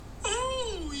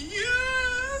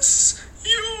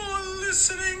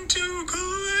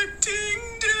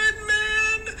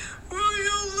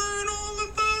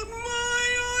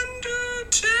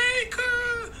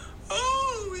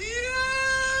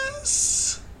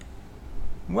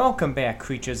Welcome back,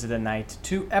 Creatures of the Night,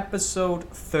 to episode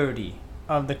 30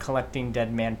 of the Collecting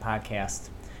Dead Man podcast.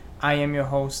 I am your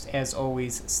host, as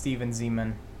always, Steven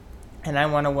Zeman, and I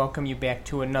want to welcome you back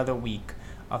to another week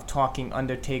of talking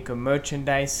Undertaker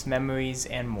merchandise, memories,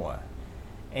 and more.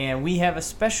 And we have a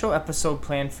special episode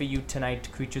planned for you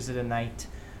tonight, Creatures of the Night,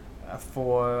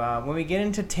 for when we get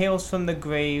into Tales from the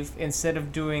Grave. Instead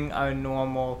of doing our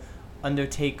normal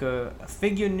Undertaker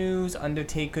figure news,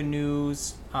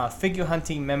 figure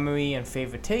hunting memory, and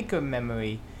favorite taker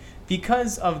memory,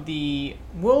 because of the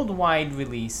worldwide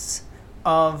release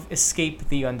of Escape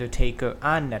the Undertaker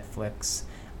on Netflix,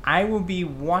 I will be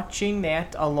watching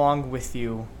that along with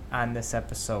you on this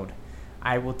episode.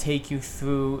 I will take you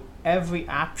through every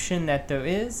option that there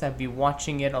is. I'll be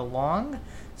watching it along.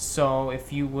 So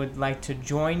if you would like to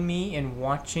join me in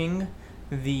watching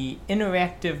the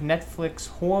interactive Netflix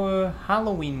horror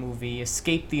Halloween movie,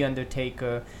 Escape the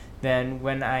Undertaker, then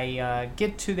when I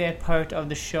get to that part of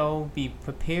the show, be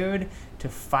prepared to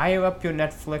fire up your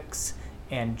Netflix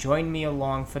and join me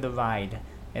along for the ride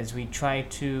as we try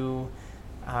to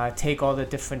take all the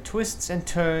different twists and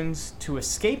turns to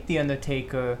escape the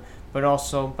Undertaker, but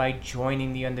also by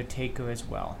joining the Undertaker as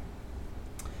well.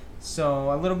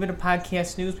 So a little bit of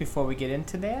podcast news before we get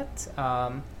into that.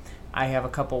 I have a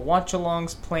couple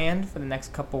watch-alongs planned for the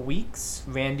next couple weeks.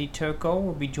 Randy Turco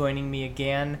will be joining me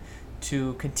again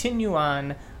to continue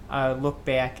on a look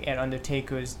back at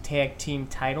Undertaker's tag team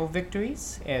title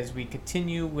victories as we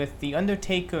continue with The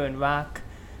Undertaker and Rock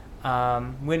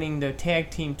winning their tag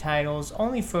team titles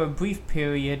only for a brief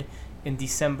period in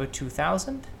December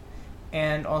 2000.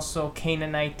 And also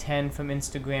Canaanite 10 from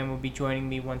Instagram will be joining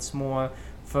me once more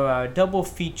for our double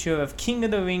feature of King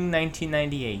of the Ring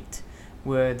 1998,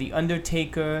 where The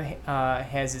Undertaker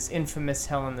has his infamous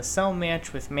Hell in the Cell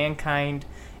match with Mankind,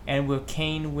 and where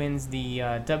Kane wins the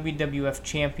WWF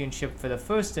Championship for the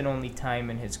first and only time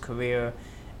in his career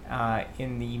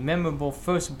in the memorable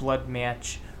First Blood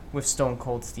match with Stone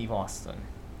Cold Steve Austin.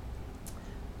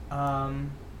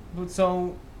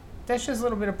 So that's just a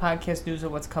little bit of podcast news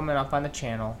of what's coming up on the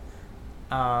channel.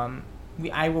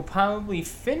 I will probably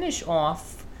finish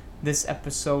off this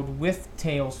episode with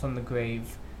Tales from the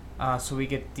Grave, so we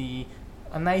get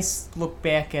a nice look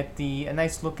at the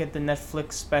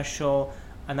Netflix special,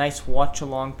 a nice watch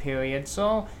along period.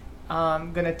 So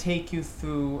I'm gonna take you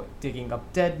through Digging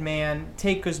Up Dead Man,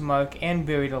 Taker's Mark, and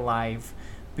Buried Alive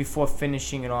before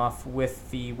finishing it off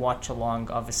with the watch along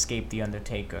of Escape the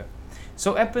Undertaker.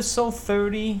 So episode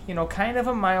 30, kind of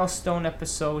a milestone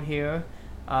episode here.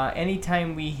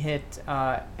 Anytime we hit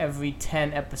every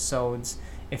 10 episodes,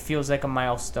 it feels like a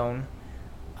milestone.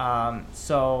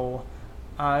 So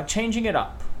changing it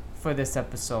up for this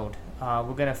episode.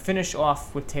 We're going to finish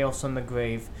off with Tales from the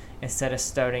Grave instead of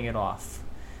starting it off.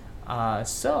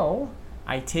 So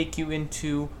I take you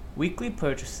into weekly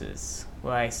purchases,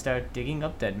 where I start digging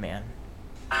up Dead Man.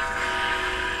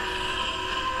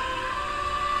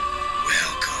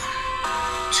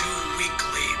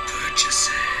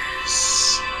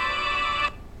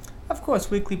 Of course,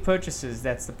 weekly purchases,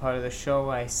 that's the part of the show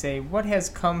I say what has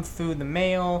come through the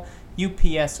mail,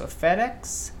 UPS or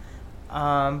FedEx,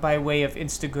 by way of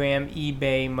Instagram,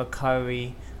 eBay,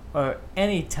 Mercari, or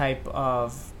any type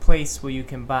of place where you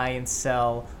can buy and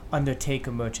sell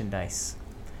Undertaker merchandise.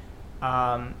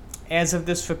 As of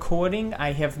this recording,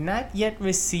 I have not yet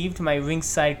received my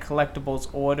Ringside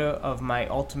Collectibles order of my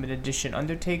Ultimate Edition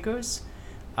Undertakers.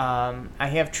 I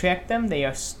have tracked them. They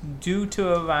are due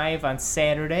to arrive on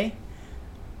Saturday.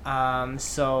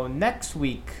 So next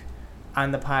week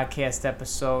on the podcast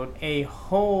episode, a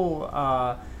whole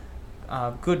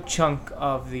good chunk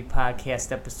of the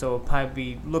podcast episode will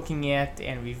probably be looking at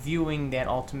and reviewing that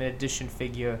Ultimate Edition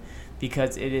figure,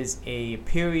 because it is a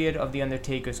period of The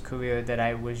Undertaker's career that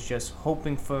I was just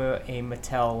hoping for a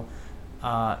Mattel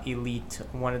Elite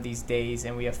one of these days,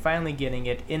 and we are finally getting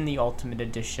it in the Ultimate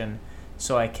Edition.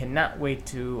 So I cannot wait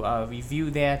to review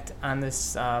that on the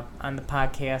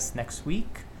podcast next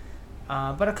week.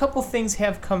 But a couple things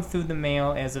have come through the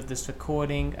mail as of this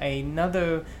recording.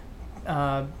 Another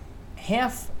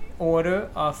half order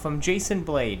from Jason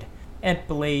Blade at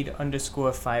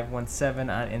Blade_517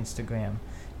 on Instagram.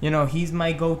 He's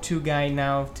my go-to guy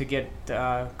now to get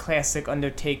classic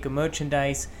Undertaker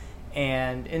merchandise.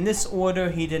 And in this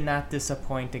order, he did not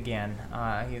disappoint again.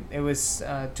 It was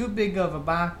too big of a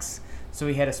box, so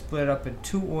we had to split it up in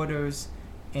two orders.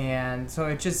 And so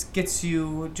it just gets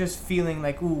you just feeling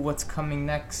like, ooh, what's coming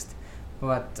next?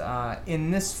 But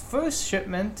in this first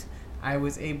shipment, I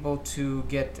was able to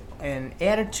get an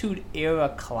Attitude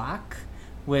Era clock,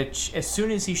 which as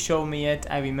soon as he showed me it,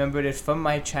 I remembered it from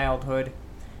my childhood.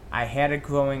 I had it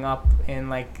growing up in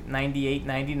like 98,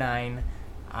 99.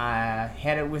 I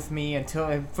had it with me until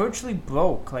it virtually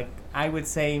broke, like I would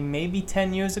say maybe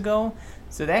 10 years ago.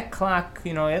 So that clock,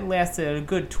 it lasted a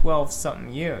good 12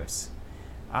 something years.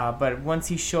 But once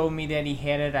he showed me that he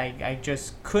had it, I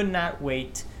just could not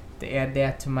wait to add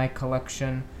that to my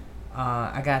collection.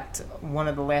 I got one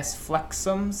of the last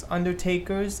Flexums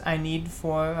Undertakers I need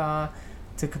for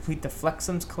to complete the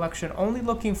Flexums collection. Only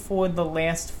looking for the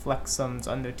last Flexums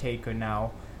Undertaker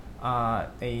now.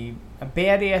 A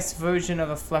badass version of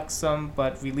a Flexum,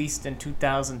 but released in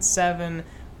 2007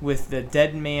 with the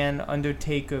Dead Man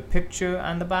Undertaker picture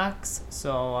on the box.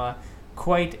 So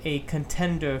quite a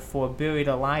contender for Buried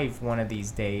Alive one of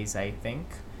these days, I think.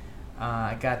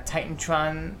 I got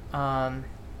Titantron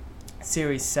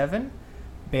Series 7,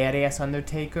 Badass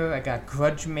Undertaker. I got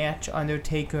Grudge Match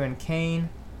Undertaker and Kane.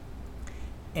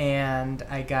 And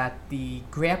I got the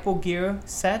Grapple Gear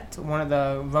set, one of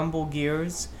the Rumble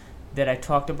Gears that I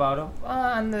talked about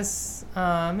on this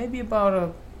maybe about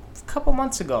a couple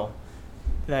months ago.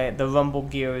 The Rumble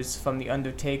Gears from the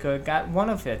Undertaker. Got one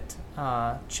of it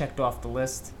checked off the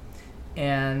list.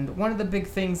 And one of the big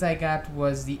things I got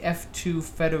was the F2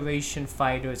 Federation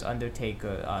Fighters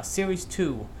Undertaker, Series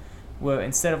 2, where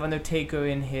instead of Undertaker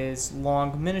in his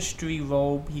long ministry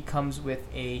robe, he comes with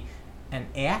an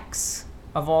axe,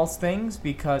 of all things,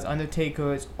 because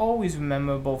Undertaker is always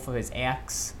memorable for his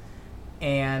axe.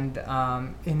 And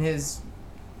in his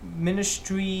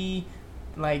ministry,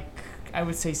 like I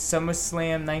would say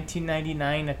SummerSlam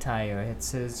 1999 attire,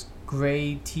 it's his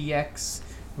gray TX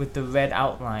with the red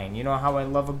outline. You know how I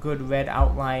love a good red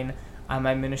outline on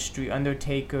my ministry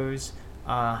Undertakers,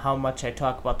 how much I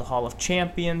talk about the Hall of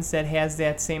Champions that has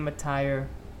that same attire.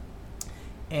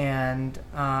 And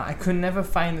I could never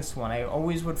find this one. I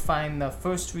always would find the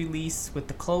first release with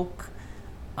the cloak.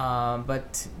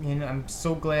 But I'm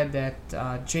so glad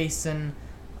that Jason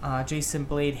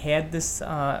Blade had this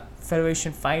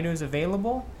Federation Fighters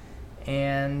available.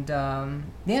 And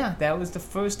that was the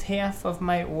first half of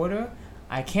my order.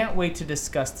 I can't wait to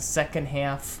discuss the second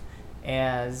half,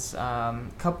 as a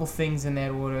couple things in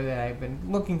that order that I've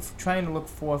been trying to look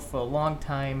for a long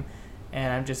time,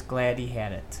 and I'm just glad he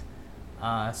had it.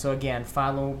 So again,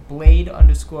 follow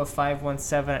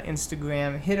Blade_517 on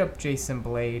Instagram. Hit up Jason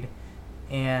Blade,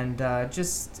 and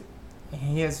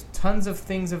he has tons of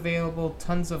things available,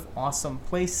 tons of awesome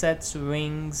play sets,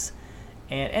 rings,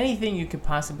 and anything you could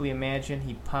possibly imagine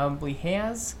he probably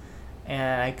has.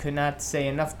 And I could not say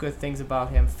enough good things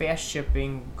about him. Fast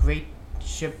shipping, great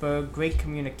shipper, great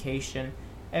communication,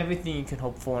 everything you can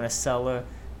hope for in a seller.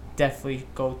 Definitely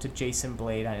go to Jason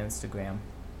Blade on Instagram.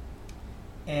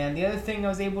 And the other thing I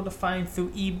was able to find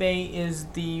through eBay is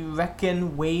the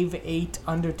Reckon Wave 8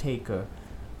 Undertaker.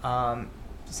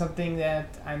 Something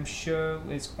that I'm sure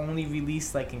is only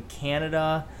released like in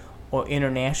Canada or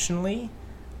internationally.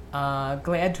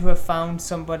 Glad to have found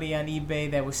somebody on eBay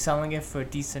that was selling it for a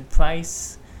decent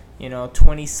price.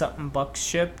 20-something bucks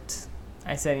shipped.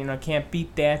 I said, can't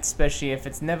beat that, especially if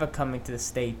it's never coming to the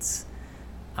States.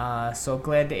 So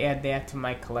glad to add that to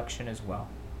my collection as well.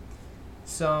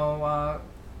 So,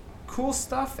 cool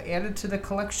stuff added to the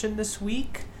collection this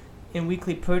week in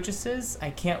weekly purchases. I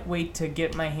can't wait to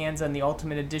get my hands on the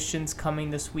Ultimate Editions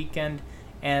coming this weekend,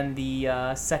 and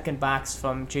the second box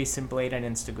from Jason Blade on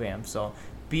Instagram. So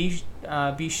be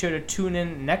sure to tune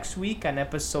in next week on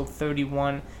episode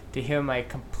 31 to hear my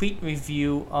complete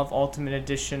review of Ultimate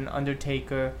Edition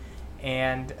Undertaker,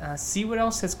 and see what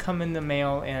else has come in the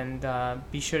mail, and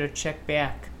be sure to check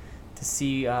back to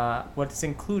see what's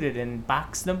included in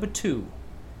box number 2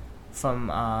 from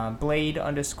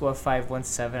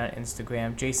Blade_517 on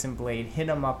Instagram. Jason Blade, hit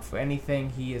him up for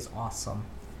anything. He is awesome.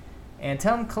 And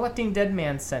tell him Collecting Dead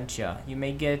Man sent you. You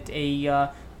may get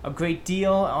a great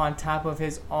deal on top of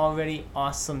his already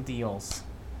awesome deals.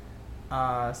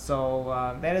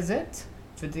 So that is it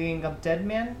for Digging Up Dead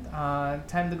Man.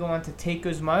 Time to go on to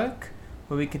Taker's Mark,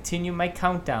 where we continue my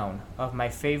countdown of my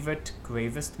favorite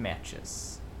gravest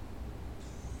matches.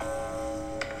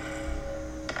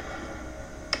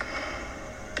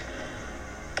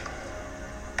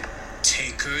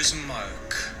 Taker's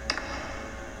Mark.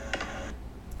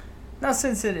 Now,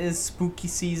 since it is spooky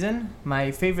season,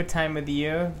 my favorite time of the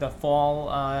year, the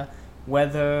fall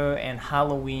weather and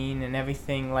Halloween and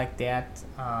everything like that,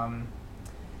 I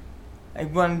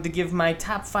wanted to give my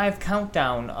top 5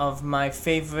 countdown of my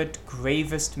favorite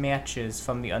gravest matches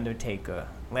from The Undertaker.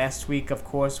 Last week, of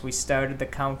course, we started the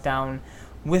countdown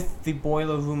with the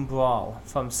Boiler Room Brawl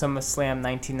from SummerSlam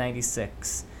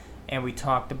 1996. And we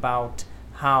talked about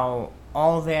how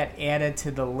all that added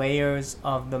to the layers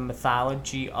of the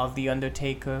mythology of The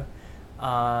Undertaker.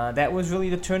 that was really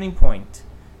the turning point.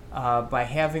 By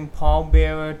having Paul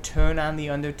Bearer turn on The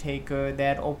Undertaker,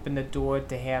 that opened the door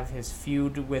to have his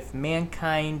feud with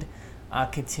Mankind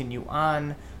continue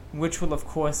on, which will, of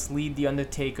course, lead The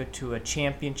Undertaker to a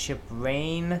championship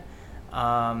reign.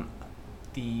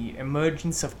 The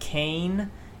emergence of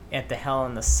Kane at the Hell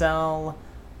in the Cell,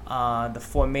 the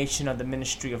formation of the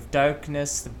Ministry of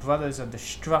Darkness, the Brothers of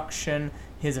Destruction,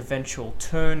 his eventual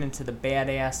turn into the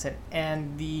badass,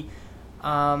 and the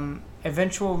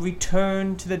eventual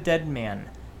return to the Dead Man.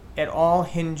 It all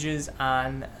hinges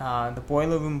on the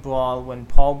Boiler Room Brawl when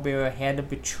Paul Bearer had to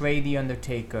betray The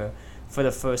Undertaker for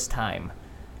the first time.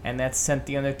 And that sent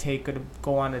The Undertaker to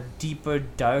go on a deeper,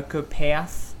 darker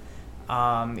path.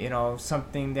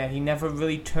 Something that he never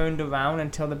really turned around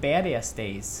until the Badass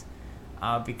days.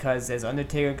 Because as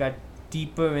Undertaker got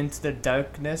deeper into the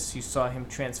darkness, you saw him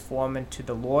transform into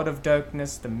the Lord of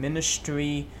Darkness, the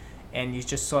Ministry, and you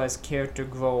just saw his character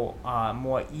grow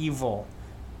more evil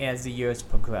as the years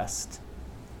progressed.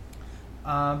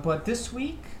 But this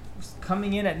week,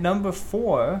 coming in at number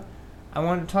 4, I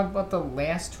want to talk about the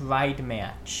last ride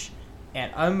match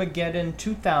at Armageddon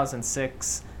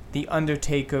 2006, The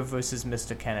Undertaker versus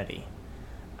Mr. Kennedy.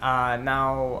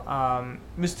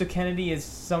 Mr. Kennedy is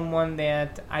someone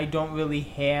that I don't really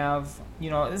have,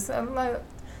 it's a lot.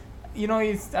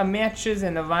 It's matches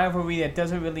and a rivalry that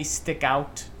doesn't really stick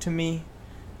out to me.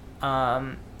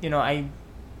 And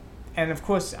of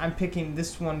course I'm picking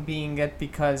this one being it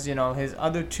because, his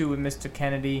other two with Mr.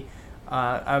 Kennedy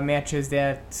are matches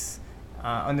that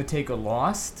Undertaker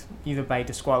lost, either by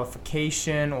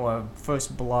disqualification or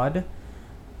first blood.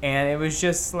 And it was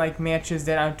just like matches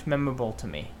that aren't memorable to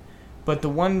me. But the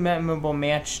one memorable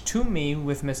match to me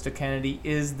with Mr. Kennedy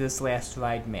is this last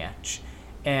ride match.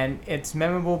 And it's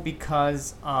memorable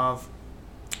because of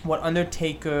what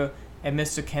Undertaker and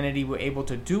Mr. Kennedy were able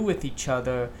to do with each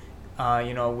other,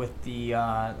 with the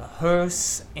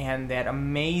hearse and that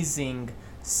amazing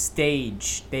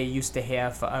stage they used to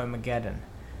have for Armageddon.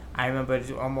 I remember it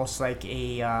was almost like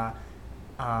a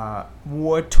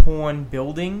war-torn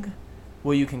building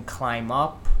where you can climb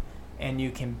up and you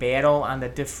can battle on the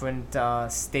different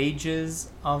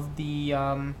stages of the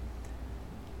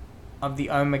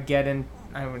Armageddon,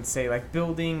 I would say, like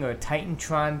building or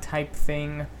Titantron type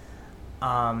thing.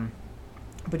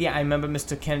 But yeah, I remember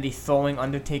Mr. Kennedy throwing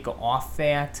Undertaker off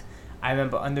that. I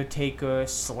remember Undertaker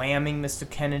slamming Mr.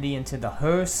 Kennedy into the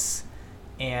hearse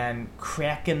and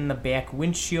cracking the back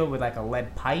windshield with like a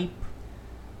lead pipe.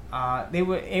 They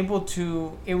were able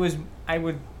to, I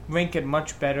would rank it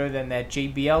much better than that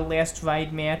JBL last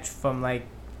ride match from like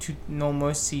No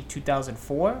Mercy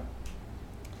 2004.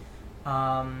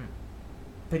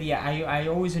 But yeah, I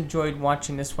always enjoyed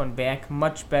watching this one back,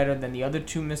 much better than the other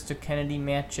two Mr. Kennedy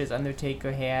matches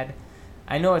Undertaker had.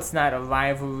 I know it's not a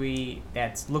rivalry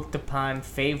that's looked upon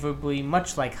favorably,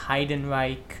 much like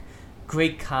Heidenreich,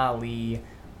 Great Khali.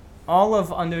 All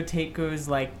of Undertaker's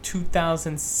like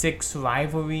 2006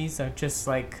 rivalries are just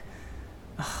like,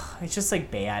 it's just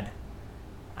like bad.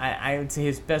 I would say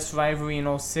his best rivalry in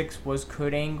 2006 was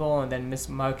Kurt Angle and then Miss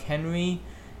Mark Henry.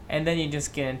 And then you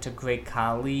just get into Great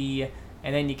Khali.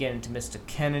 And then you get into Mr.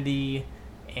 Kennedy,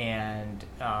 and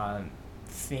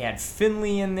they had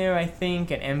Finley in there, I think,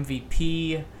 and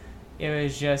MVP. It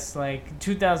was just like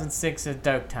 2006 is a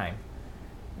dark time.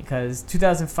 Because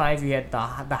 2005 you had the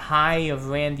high of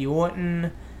Randy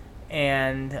Orton,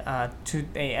 and to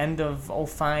the end of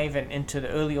 2005 and into the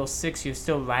early 2006 you're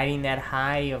still riding that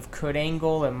high of Kurt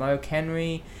Angle and Mark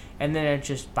Henry, and then it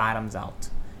just bottoms out.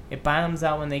 It bottoms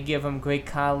out when they give him Great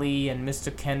Khali and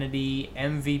Mr. Kennedy,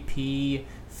 MVP,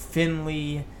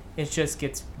 Finley. It just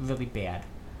gets really bad.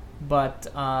 But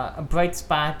a bright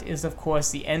spot is, of course,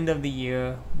 the end of the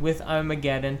year with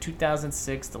Armageddon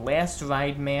 2006, the last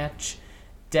ride match.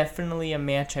 Definitely a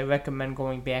match I recommend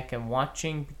going back and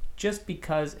watching just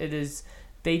because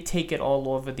they take it all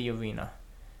over the arena.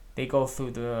 They go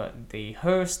through the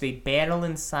hearse, they battle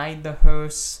inside the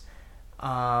hearse.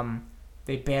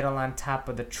 They battle on top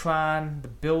of the Tron, the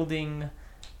building.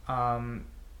 And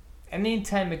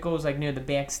anytime it goes like near the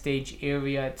backstage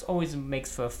area, it always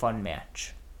makes for a fun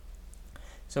match.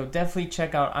 So definitely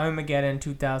check out Armageddon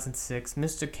 2006,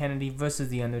 Mr. Kennedy versus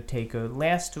The Undertaker,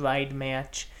 last ride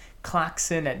match.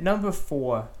 Clocks in at number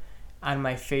 4 on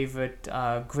my favorite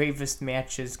gravest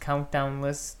matches countdown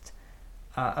list.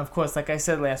 Of course, like I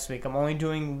said last week, I'm only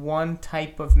doing one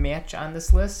type of match on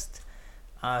this list.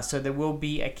 So there will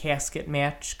be a casket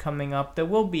match coming up. There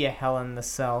will be a Hell in the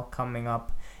Cell coming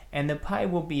up. And there probably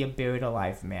will be a Buried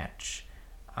Alive match.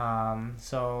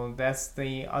 So that's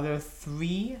the other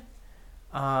 3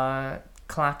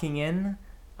 clocking in.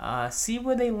 See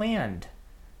where they land.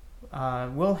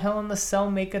 Will Hell in the Cell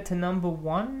make it to number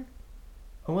 1?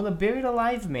 Or will a Buried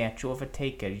Alive match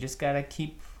overtake it? You just gotta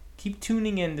keep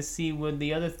tuning in to see where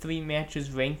the other 3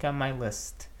 matches rank on my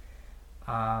list.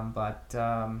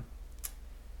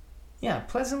 Yeah,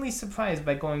 pleasantly surprised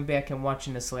by going back and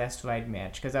watching this last Ride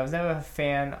match, because I was never a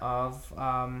fan of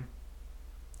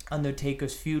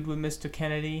Undertaker's feud with Mr.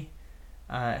 Kennedy.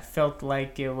 It felt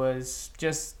like it was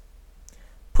just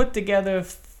put together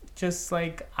just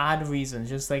like odd reasons,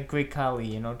 just like Great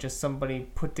Khali, just somebody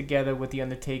put together with The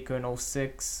Undertaker in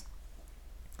 06.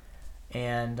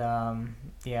 And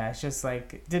it's just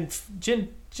like didn't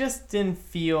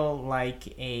feel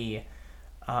like a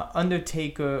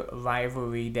Undertaker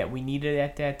rivalry that we needed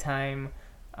at that time.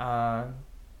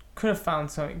 Could have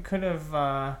found something. Could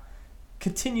have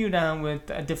continued on with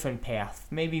a different path.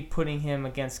 Maybe putting him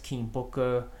against King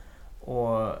Booker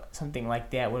or something like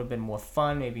that would have been more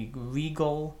fun. Maybe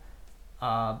Regal.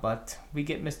 But we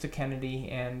get Mr. Kennedy,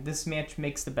 and this match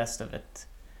makes the best of it.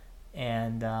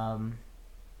 And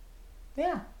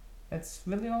that's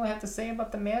really all I have to say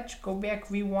about the match. Go back,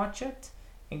 rewatch it,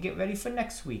 and get ready for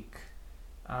next week.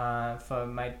 For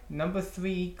my number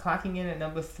 3, clocking in at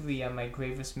number 3 on my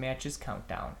Gravest Matches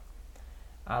countdown.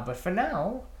 But for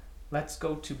now, let's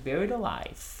go to Buried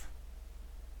Alive.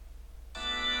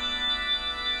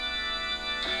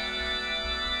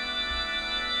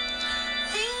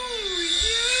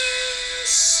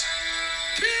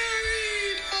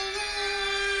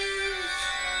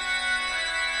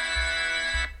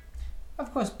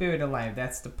 Of course, Buried Alive,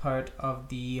 that's the part of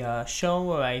the show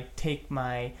where I take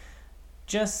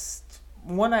just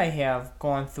what I have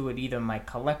gone through at either my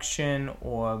collection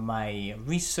or my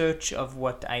research of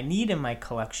what I need in my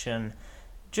collection,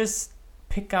 just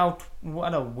pick out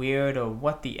what a weird or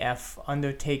what the F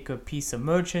Undertaker piece of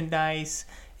merchandise.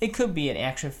 It could be an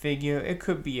action figure, it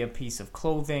could be a piece of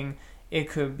clothing, it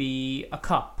could be a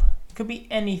cup, it could be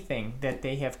anything that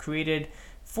they have created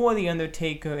for The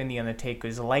Undertaker in The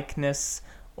Undertaker's likeness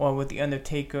or with The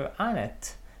Undertaker on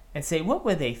it, and say, what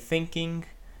were they thinking?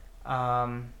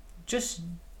 Just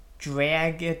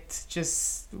drag it,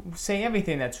 just say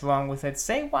everything that's wrong with it,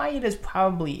 say why it is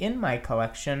probably in my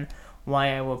collection,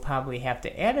 why I will probably have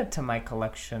to add it to my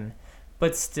collection,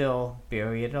 but still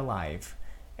bury it alive.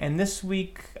 And this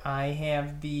week I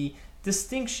have the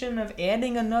distinction of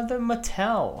adding another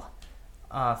Mattel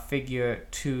figure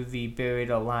to the Buried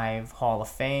Alive Hall of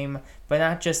Fame, but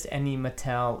not just any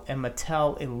Mattel, a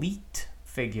Mattel Elite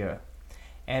figure.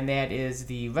 And that is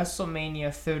the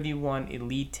WrestleMania 31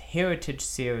 Elite Heritage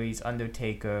Series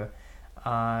Undertaker,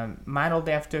 modeled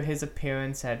after his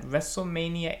appearance at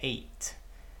WrestleMania 8.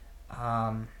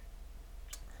 I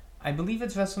believe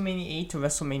it's WrestleMania 8 or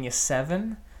WrestleMania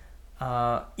 7.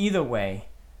 Either way,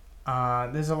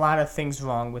 there's a lot of things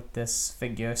wrong with this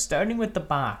figure, starting with the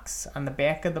box. On the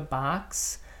back of the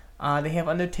box, they have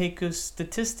Undertaker's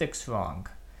statistics wrong.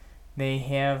 They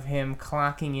have him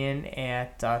clocking in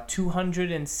at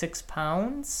 206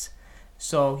 pounds,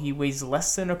 so he weighs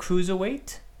less than a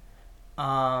cruiserweight.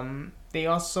 They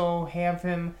also have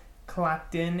him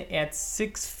clocked in at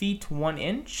 6 feet 1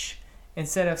 inch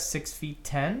instead of 6 feet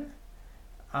 10.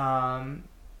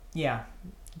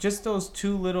 Just those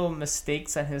 2 little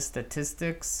mistakes on his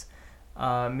statistics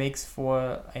makes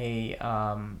for a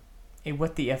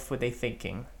what the F were they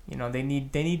thinking? They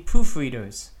need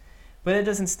proofreaders. But it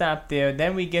doesn't stop there.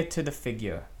 Then we get to the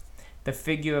figure. The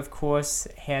figure, of course,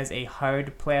 has a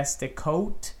hard plastic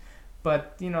coat,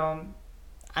 but I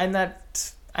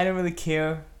don't really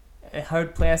care.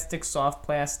 Hard plastic, soft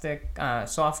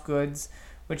goods,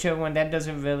 whichever one. That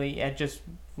doesn't really add just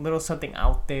little something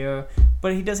out there.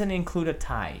 But he doesn't include a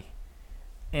tie.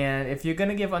 And if you're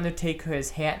gonna give Undertaker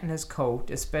his hat and his coat,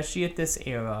 especially at this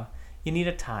era, you need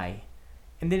a tie.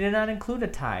 And they did not include a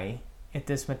tie at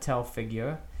this Mattel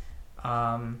figure.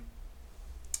 And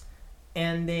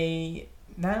they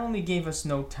not only gave us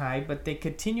no tie, but they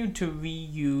continued to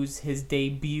reuse his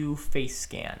debut face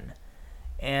scan.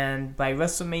 And by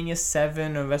WrestleMania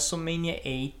 7 or WrestleMania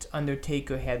 8,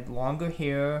 Undertaker had longer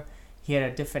hair, he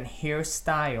had a different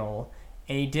hairstyle,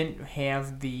 and he didn't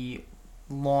have the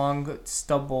long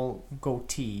stubble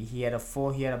goatee. He had a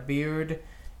beard,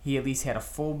 he at least had a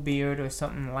full beard or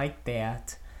something like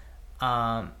that.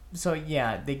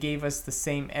 They gave us the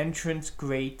same entrance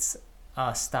greats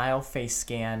style face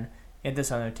scan in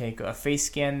this Undertaker. A face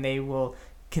scan they will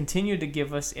continue to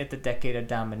give us at the Decade of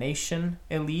Domination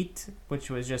Elite, which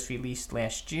was just released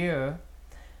last year.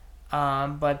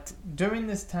 But during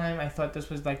this time, I thought this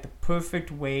was like the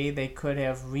perfect way they could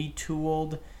have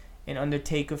retooled an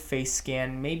Undertaker face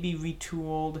scan. Maybe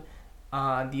retooled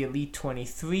the Elite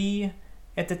 23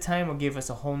 at the time, or gave us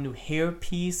a whole new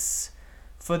hairpiece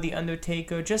for The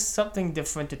Undertaker, just something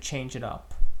different to change it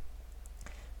up.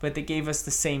 But they gave us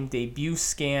the same debut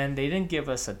scan. They didn't give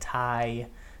us a tie.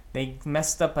 They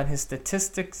messed up on his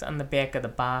statistics on the back of the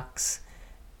box.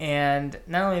 And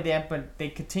not only that, but they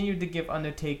continued to give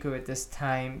Undertaker at this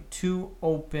time 2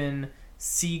 open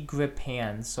C-grip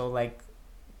hands. So like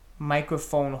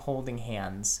microphone holding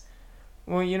hands.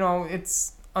 Well,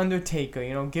 it's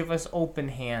Undertaker, give us open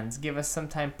hands. Give us some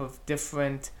type of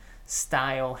different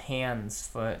style hands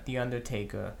for The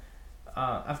Undertaker.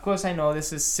 Of course, I know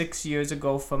this is 6 years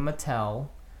ago for Mattel.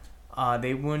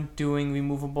 They weren't doing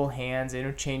removable hands,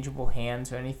 interchangeable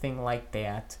hands, or anything like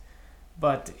that.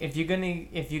 But if you're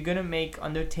gonna make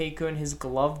Undertaker in his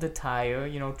gloved attire,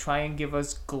 try and give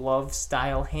us glove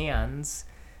style hands,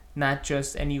 not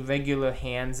just any regular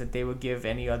hands that they would give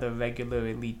any other regular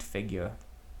elite figure.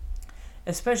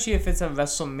 Especially if it's a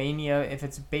WrestleMania, if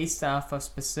it's based off a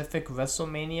specific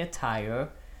WrestleMania attire,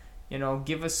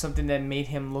 give us something that made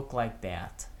him look like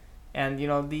that. And,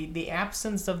 the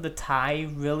absence of the tie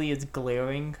really is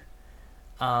glaring.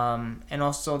 And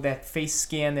also that face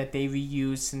scan that they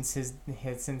reused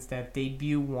since that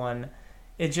debut one,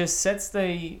 it just sets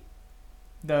the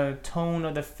tone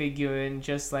of the figure, and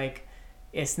just like,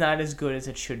 it's not as good as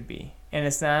it should be. And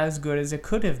it's not as good as it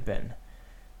could have been.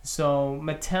 So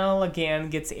Mattel again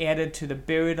gets added to the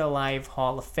Buried Alive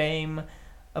Hall of Fame.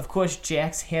 Of course,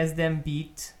 Jax has them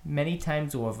beat many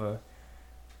times over.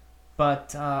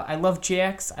 But I love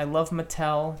Jax, I love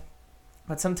Mattel,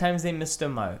 but sometimes they miss their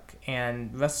mark.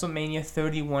 And WrestleMania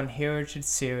 31 Heritage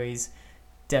Series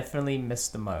definitely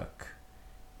missed the mark.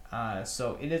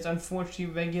 So it is unfortunately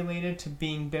regulated to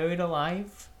being buried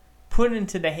alive, put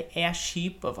into the ash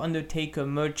heap of Undertaker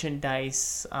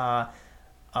merchandise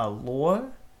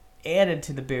lore, added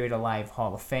to the Buried Alive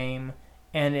Hall of Fame.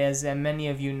 And as many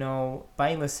of you know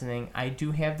by listening, I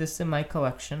do have this in my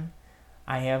collection.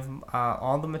 I have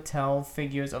all the Mattel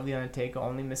figures of The Undertaker,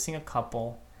 only missing a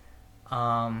couple.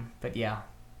 But yeah,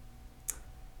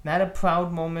 not a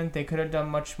proud moment. They could have done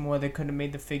much more. They could have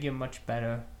made the figure much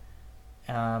better.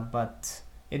 But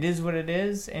it is what it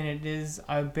is, and it is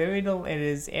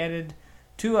added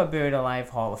to our Buried Alive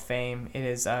Hall of Fame. It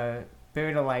is our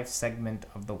Buried Alive segment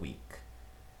of the week.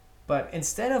 But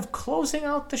instead of closing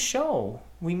out the show,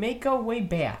 we make our way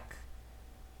back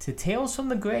to Tales from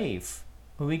the Grave,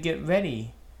 where we get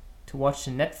ready to watch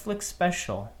the Netflix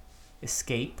special,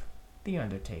 Escape the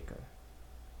Undertaker.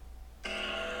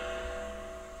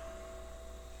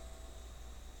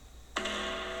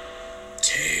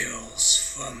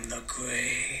 Tales from the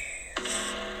Grave.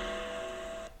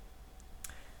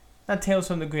 Now, Tales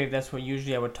from the Grave, that's where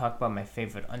usually I would talk about my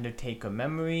favorite Undertaker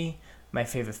memory, my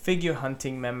favorite figure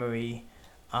hunting memory,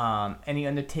 any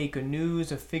Undertaker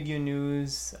news or figure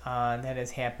news that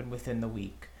has happened within the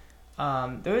week.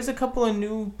 There is a couple of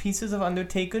new pieces of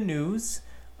Undertaker news.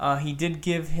 He did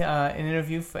give an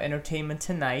interview for Entertainment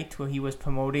Tonight where he was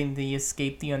promoting the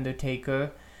Escape the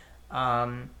Undertaker.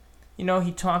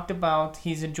 He talked about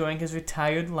he's enjoying his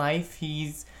retired life.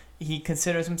 He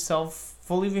considers himself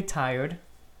fully retired.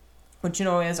 But,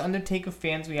 as Undertaker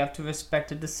fans, we have to respect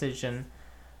the decision.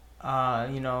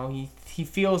 He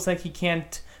feels like he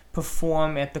can't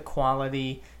perform at the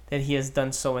quality that he has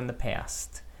done so in the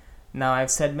past. Now, I've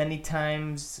said many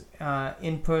times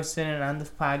in person and on this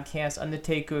podcast,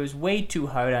 Undertaker is way too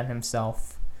hard on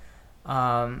himself.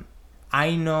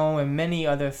 I know, and many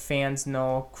other fans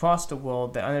know across the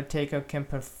world, that Undertaker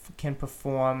can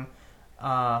perform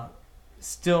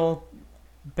still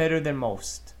better than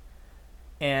most.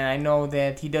 And I know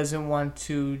that he doesn't want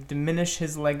to diminish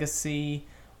his legacy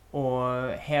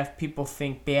or have people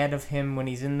think bad of him when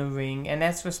he's in the ring, and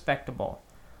that's respectable.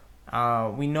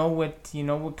 We know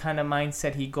what kind of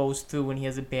mindset he goes through when he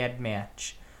has a bad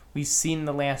match. We've seen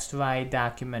the Last Ride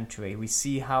documentary. We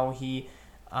see how he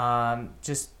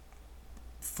just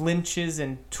flinches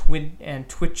and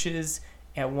twitches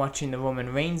at watching the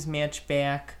Roman Reigns match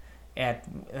back, at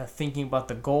thinking about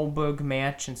the Goldberg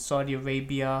match in Saudi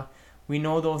Arabia. We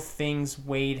know those things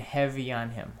weighed heavy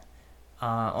on him.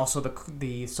 Also,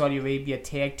 the Saudi Arabia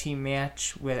tag team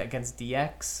match against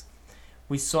DX,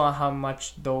 we saw how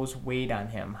much those weighed on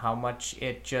him, how much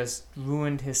it just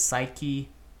ruined his psyche,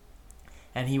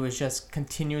 and he was just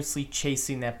continuously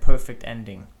chasing that perfect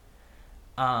ending.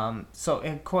 So,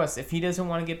 of course, if he doesn't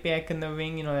want to get back in the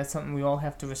ring, that's something we all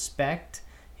have to respect,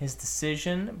 his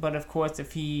decision. But, of course,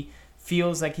 if he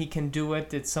feels like he can do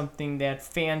it, it's something that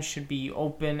fans should be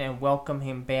open and welcome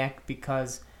him back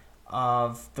because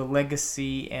of the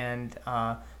legacy and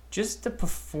just the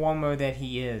performer that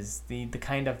he is, the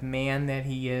kind of man that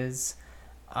he is.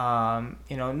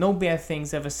 No bad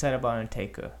things ever said about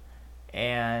Undertaker.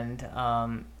 And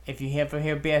if you ever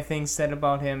hear bad things said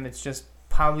about him, it's just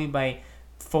probably by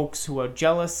folks who are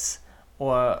jealous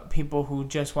or people who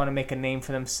just want to make a name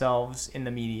for themselves in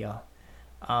the media.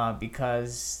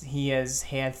 Because he has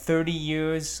had 30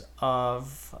 years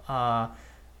of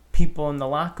people in the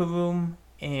locker room,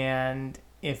 and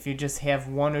if you just have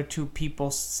one or two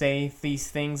people say these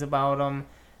things about him,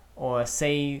 or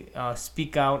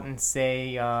speak out and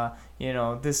say,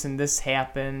 this and this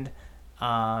happened,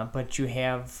 but you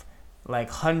have like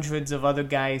hundreds of other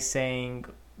guys saying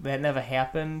that never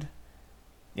happened,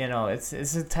 it's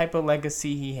a type of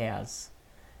legacy he has.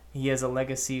 He has a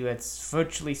legacy that's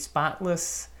virtually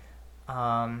spotless,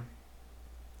 and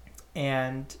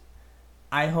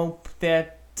I hope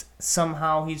that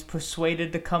somehow he's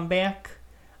persuaded to come back.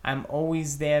 I'm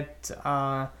always that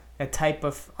type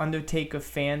of Undertaker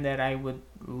fan that I would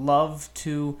love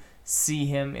to see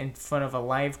him in front of a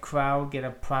live crowd, get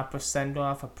a proper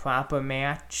send-off, a proper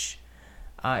match.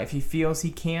 If he feels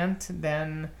he can't,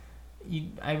 then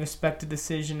I respect the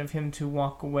decision of him to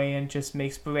walk away and just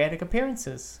make sporadic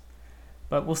appearances.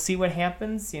 But we'll see what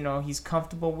happens. He's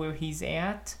comfortable where he's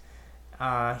at.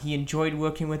 He enjoyed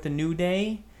working with the New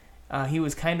Day. He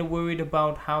was kind of worried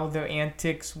about how their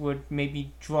antics would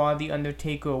maybe draw The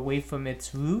Undertaker away from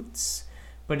its roots.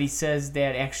 But he says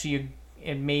that actually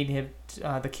it made him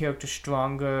the character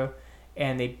stronger,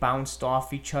 and they bounced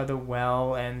off each other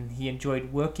well, and he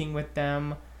enjoyed working with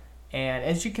them. And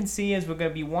as you can see, as we're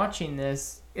going to be watching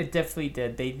this, it definitely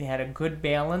did. They had a good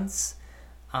balance.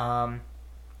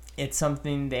 It's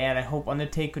something that I hope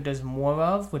Undertaker does more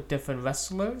of with different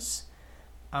wrestlers.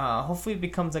 Hopefully it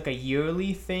becomes like a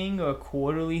yearly thing or a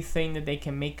quarterly thing that they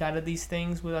can make out of these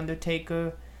things with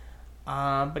Undertaker.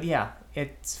 But yeah,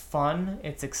 it's fun.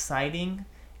 It's exciting.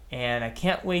 And I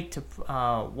can't wait to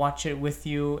watch it with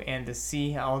you and to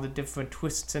see all the different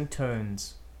twists and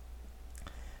turns.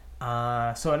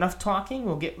 So enough talking.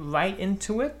 We'll get right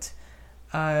into it.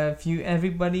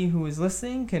 Everybody who is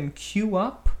listening can queue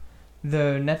up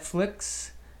the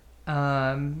Netflix.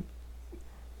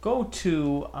 Go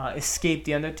to Escape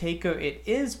the Undertaker. It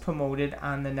is promoted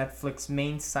on the Netflix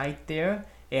main site there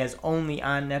as only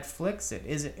on Netflix. It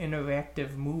is an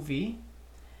interactive movie.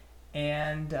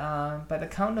 And by the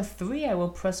count of 3, I will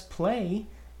press play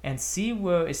and see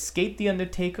where Escape the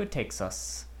Undertaker takes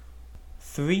us.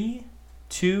 3,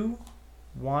 2,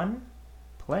 1,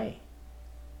 play.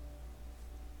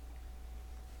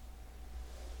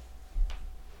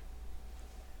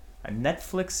 A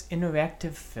Netflix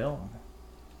interactive film.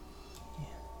 Yeah.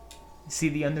 You see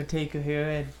the Undertaker here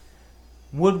at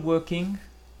woodworking.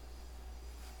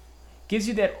 Gives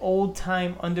you that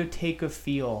old-time Undertaker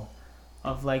feel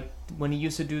of like when he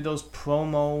used to do those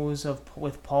promos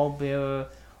with Paul Bearer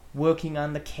working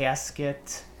on the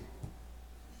casket.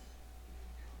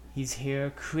 He's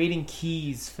here creating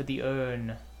keys for the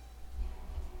urn.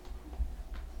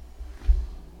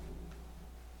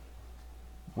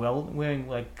 Wearing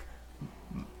like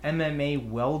MMA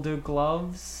welder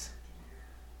gloves.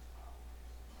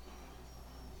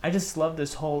 I just love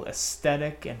this whole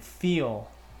aesthetic and feel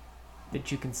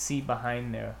that you can see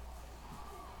behind there.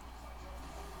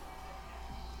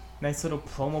 Nice little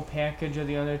promo package of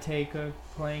The Undertaker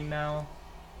playing now.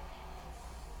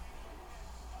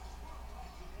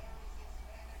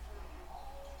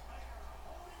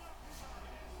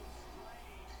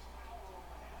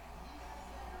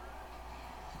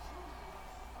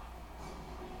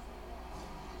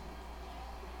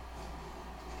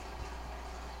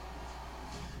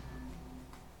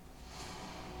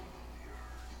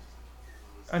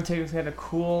 Undertaker's had a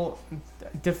cool,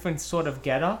 different sort of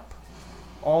getup.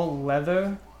 All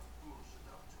leather.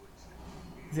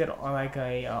 He's got like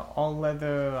a all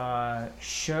leather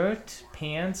shirt,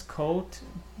 pants, coat.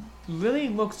 Really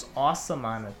looks awesome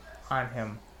on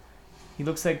him. He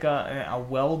looks like a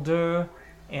welder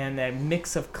and a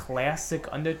mix of classic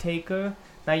Undertaker.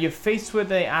 Now you're faced with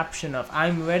the option of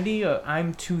I'm ready or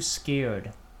I'm too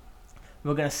scared.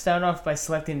 We're going to start off by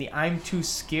selecting the I'm too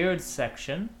scared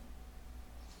section,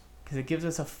 because it gives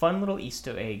us a fun little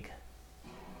Easter egg.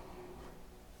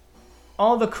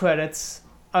 All the credits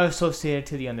are associated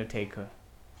to The Undertaker.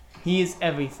 He is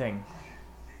everything.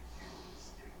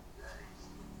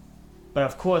 But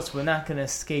of course, we're not going to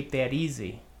escape that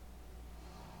easy.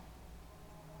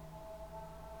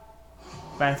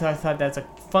 But I thought that's a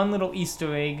fun little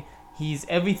Easter egg. He's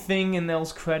everything in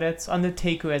those credits.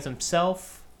 Undertaker as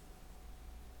himself.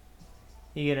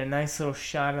 You get a nice little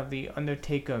shot of the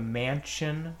Undertaker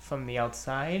mansion from the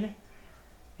outside.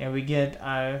 And we get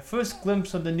our first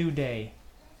glimpse of the New Day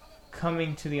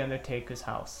coming to the Undertaker's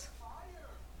house.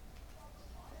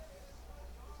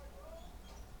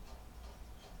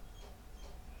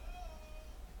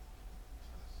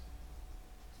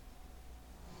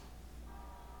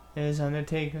 There's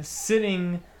Undertaker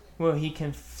sitting where he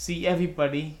can see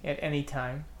everybody at any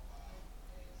time.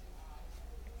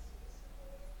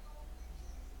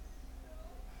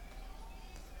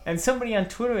 And somebody on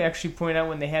Twitter actually pointed out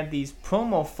when they had these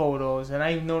promo photos, and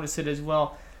I noticed it as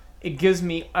well, it gives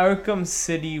me Arkham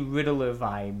City Riddler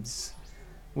vibes.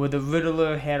 Where the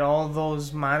Riddler had all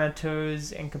those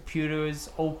monitors and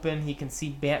computers open, he can see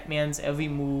Batman's every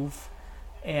move.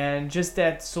 And just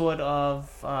that sort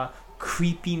of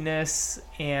creepiness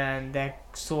and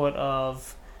that sort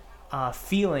of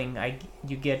feeling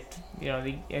you get,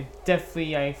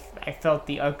 definitely I felt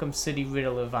the Arkham City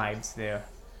Riddler vibes there.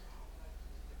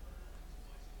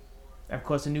 Of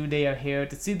course, a New Day are here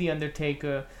to see the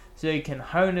Undertaker so you can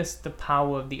harness the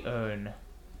power of the urn.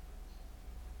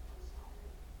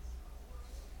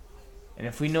 And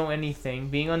if we know anything,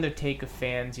 being Undertaker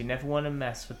fans, you never want to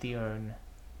mess with the urn.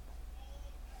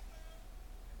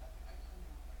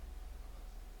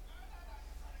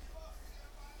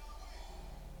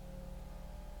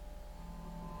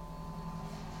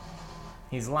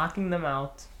 He's locking them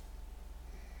out.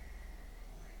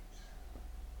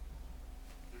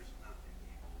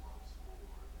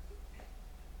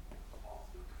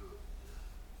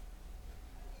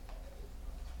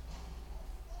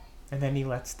 And then he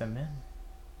lets them in.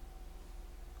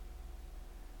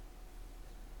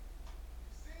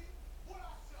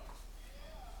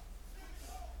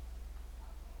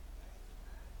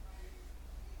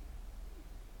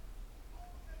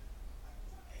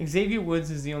 Xavier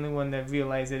Woods is the only one that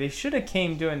realized that they should have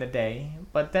came during the day,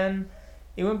 but then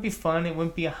it wouldn't be fun, it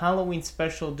wouldn't be a Halloween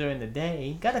special during the day.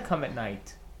 You gotta come at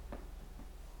night.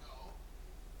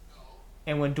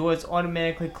 And when doors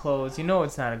automatically close, you know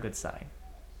it's not a good sign.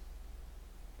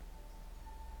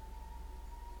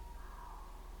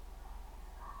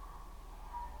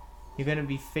 You're gonna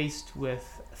be faced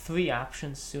with 3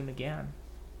 options soon again.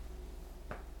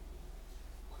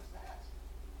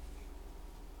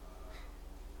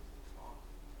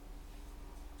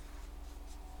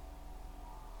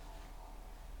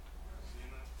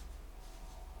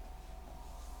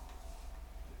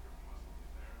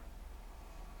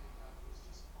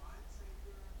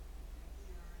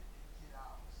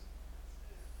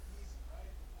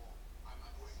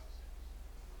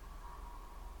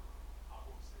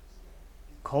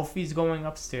 Kofi's going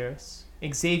upstairs.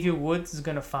 Xavier Woods is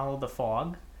going to follow the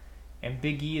fog. And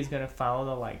Big E is going to follow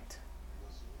the light.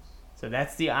 So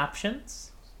that's the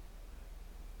options.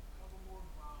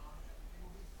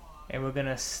 And we're going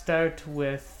to start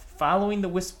with following the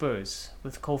whispers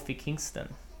with Kofi Kingston.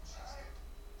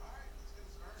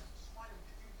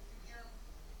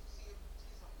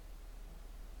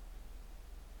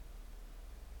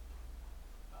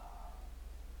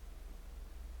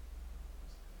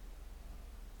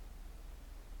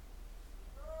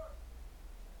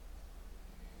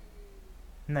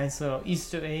 Nice little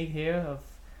Easter egg here of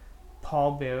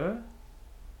Paul Bearer.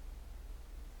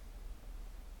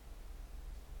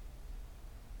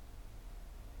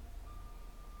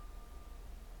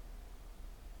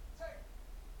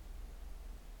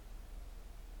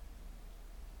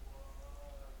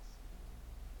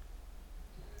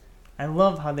 I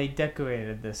love how they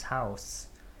decorated this house.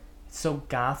 It's so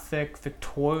gothic,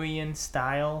 Victorian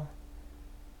style.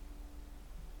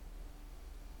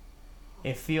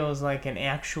 It feels like an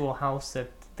actual house that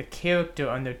the character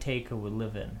Undertaker would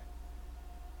live in.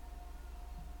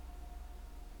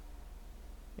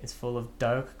 It's full of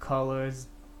dark colors,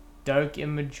 dark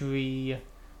imagery.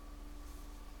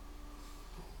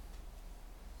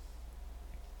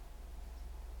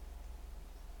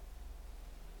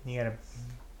 You got a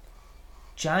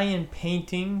giant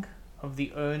painting of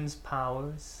the urn's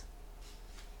powers.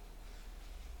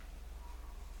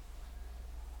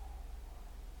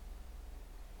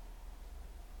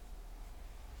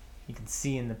 You can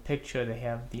see in the picture they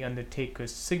have the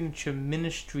Undertaker's signature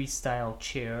ministry style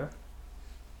chair.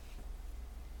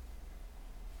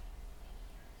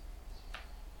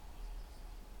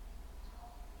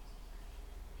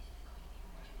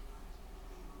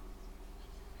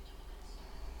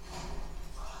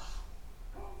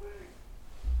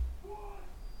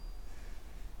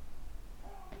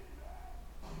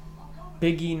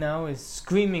 Big E now is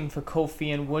screaming for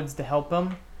Kofi and Woods to help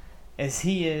him, as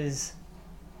he is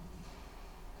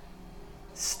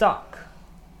stuck,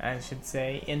 I should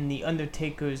say, in the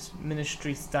Undertaker's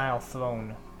ministry-style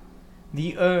throne.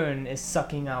 The urn is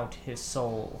sucking out his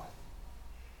soul.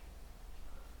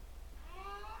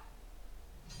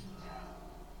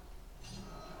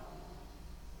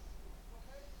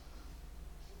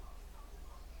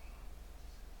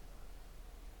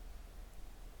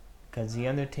 Because the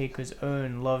Undertaker's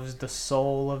urn loves the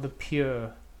soul of the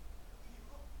pure.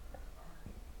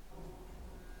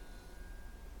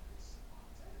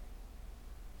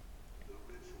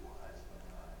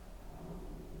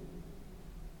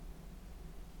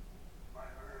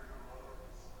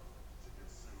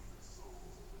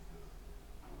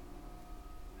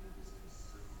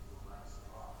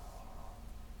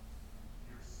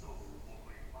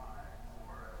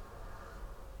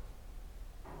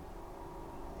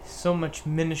 So much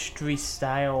ministry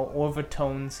style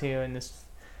overtones here in this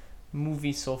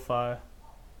movie so far.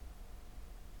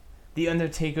 The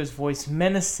Undertaker's voice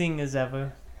menacing as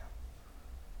ever.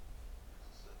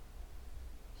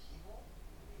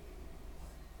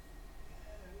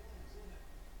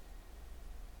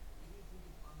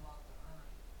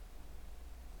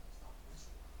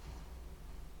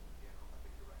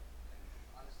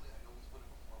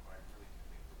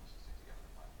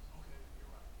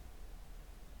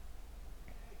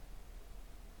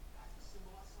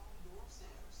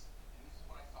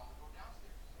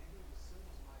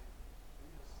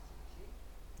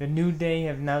 The New Day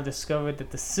have now discovered that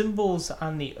the symbols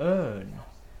on the urn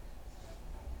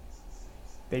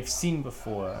they've seen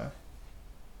before.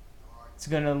 It's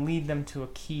gonna lead them to a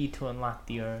key to unlock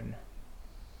the urn.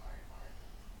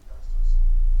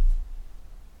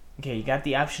 Okay, you got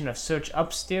the option of search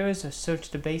upstairs or search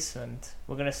the basement.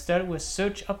 We're gonna start with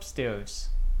search upstairs.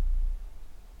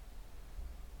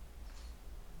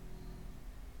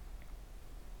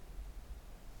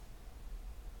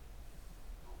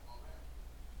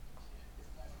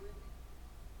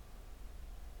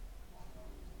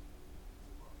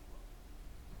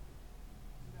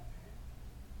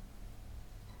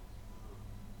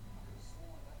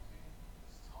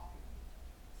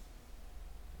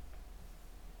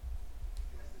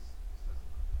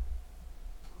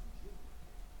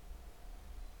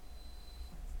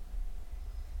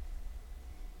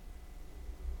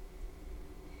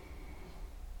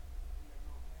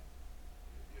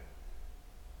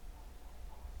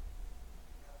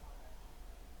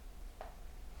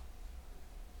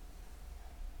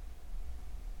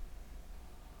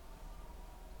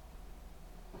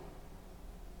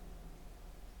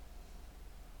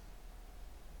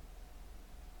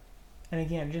 And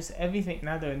again, just everything,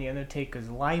 now they're in the Undertaker's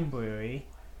library,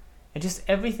 and just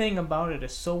everything about it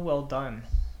is so well done.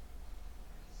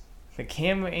 The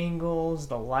camera angles,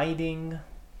 the lighting,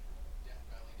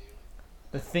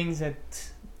 the things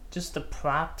that, just the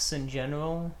props in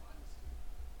general.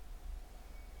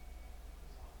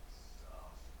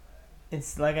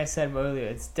 It's like I said earlier,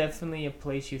 it's definitely a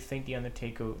place you think the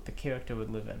Undertaker, the character, would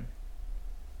live in.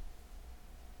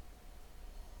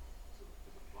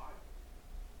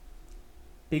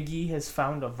 Big E has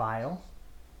found a vial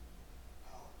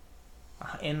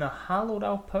in a hollowed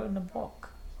out part in the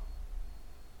book.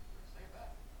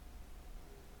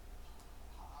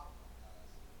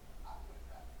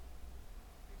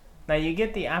 Now you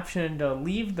get the option to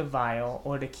leave the vial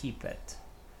or to keep it.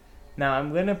 Now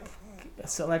I'm going to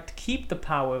select keep the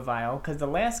power vial because the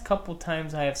last couple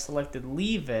times I have selected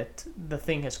leave it, the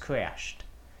thing has crashed.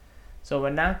 So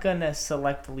we're not going to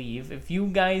select leave. If you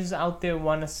guys out there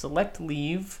want to select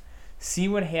leave, see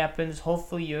what happens.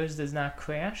 Hopefully yours does not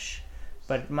crash.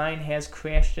 But mine has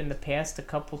crashed in the past a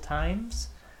couple times.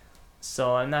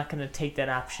 So I'm not going to take that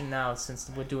option now since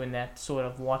we're doing that sort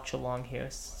of watch along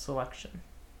here selection.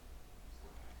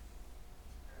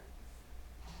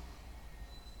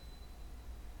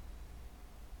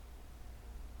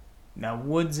 Now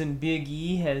Woods and Big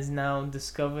E has now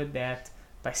discovered that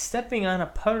by stepping on a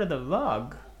part of the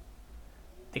rug,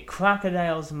 the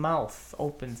crocodile's mouth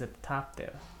opens at the top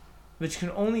there, which can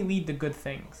only lead to good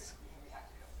things.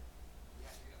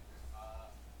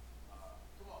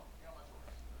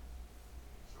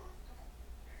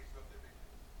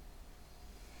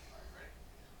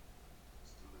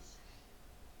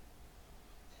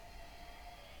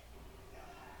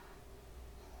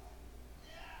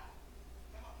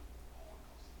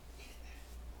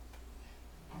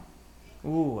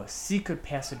 Ooh, a secret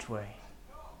passageway.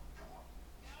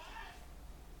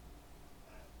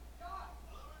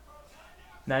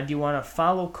 Now, do you want to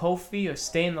follow Kofi or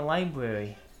stay in the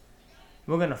library?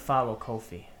 We're going to follow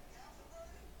Kofi.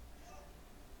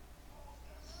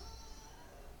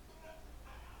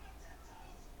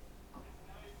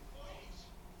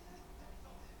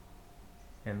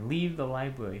 And leave the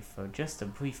library for just a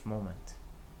brief moment.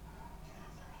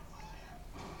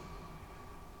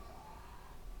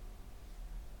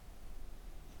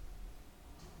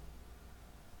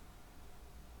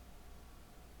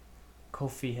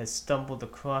 Kofi has stumbled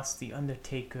across the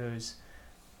Undertaker's,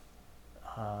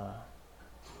 I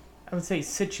would say,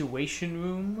 situation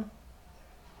room.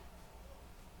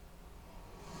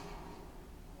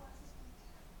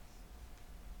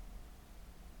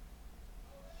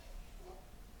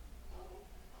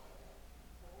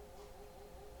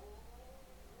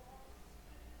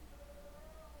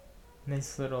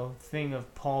 Nice little thing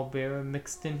of Paul Bearer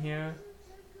mixed in here.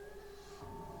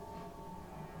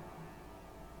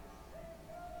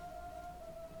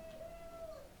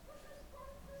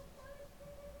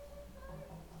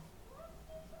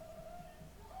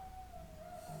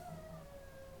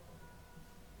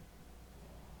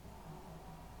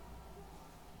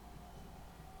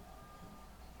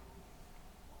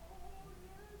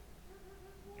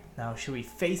 Now, should we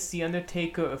face the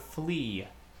Undertaker or flee?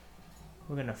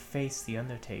 We're gonna face the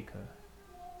Undertaker.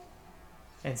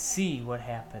 And see what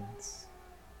happens.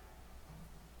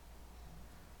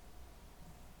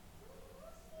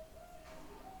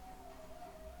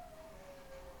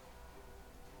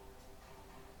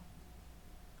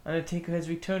 Undertaker has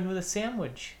returned with a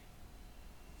sandwich.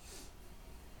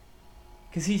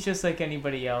 Because he's just like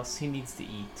anybody else. He needs to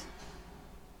eat.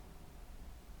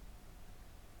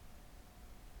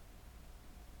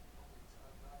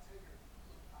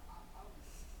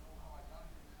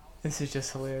 This is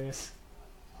just hilarious.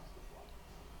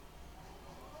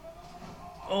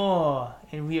 Oh,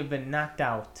 and we have been knocked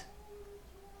out.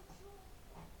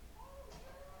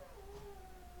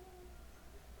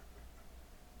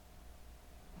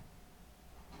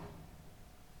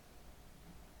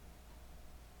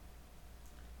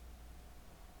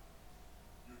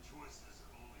 Your choices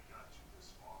have only got you this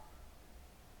far.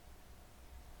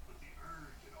 But the urn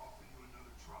can offer you another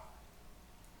try.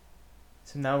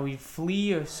 So now we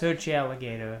flee or search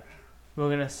alligator.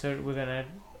 We're gonna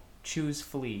choose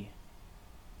flee.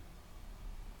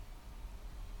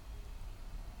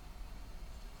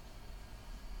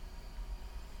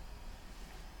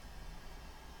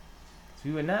 So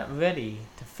we were not ready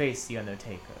to face the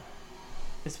Undertaker.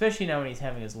 Especially now when he's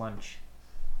having his lunch.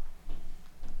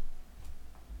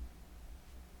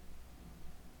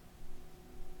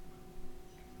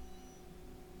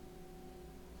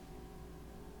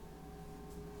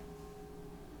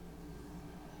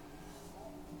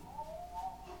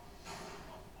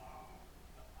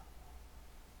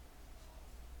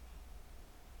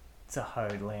 It's a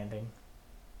hard landing.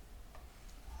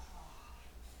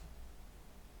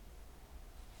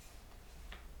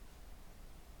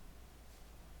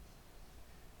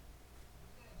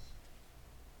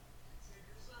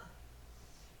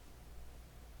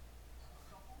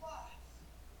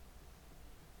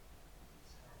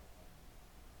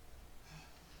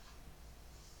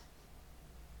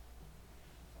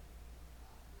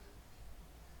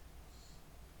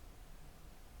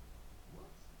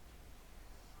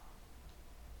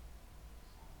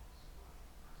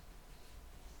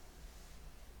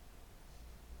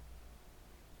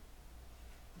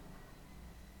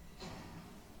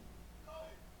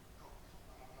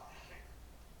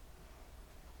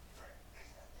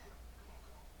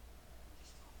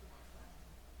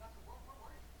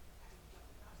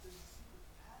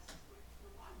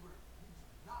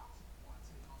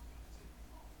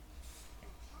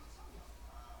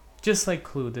 Just like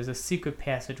Clue, there's a secret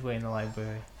passageway in the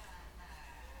library.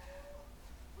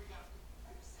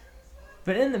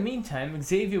 But in the meantime,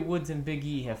 Xavier Woods and Big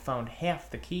E have found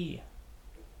half the key.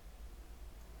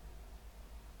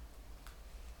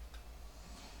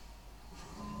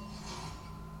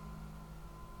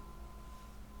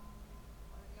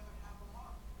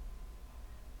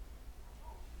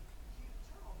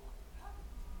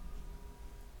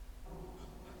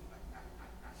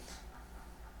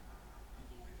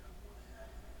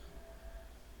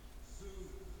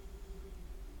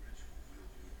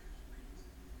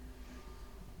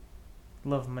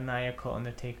 Love maniacal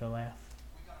Undertaker laugh.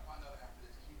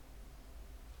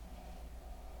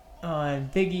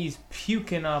 And Big E's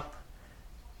puking up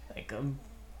like a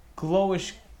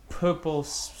glowish purple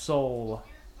soul.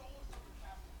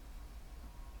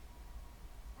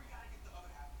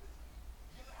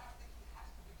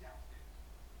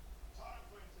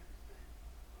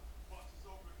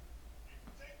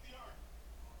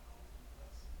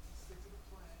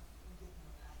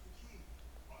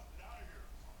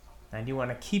 And you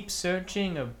want to keep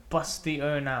searching or bust the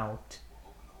urn out?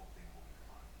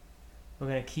 We're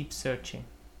going to keep searching.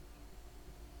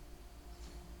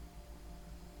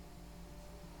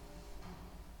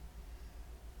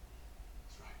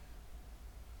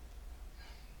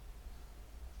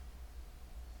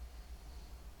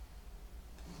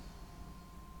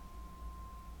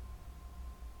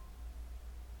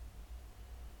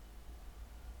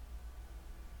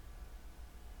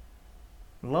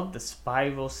 Love the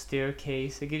spiral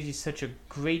staircase. It gives you such a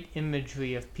great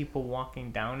imagery of people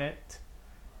walking down it.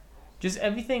 Just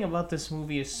everything about this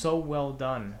movie is so well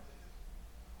done.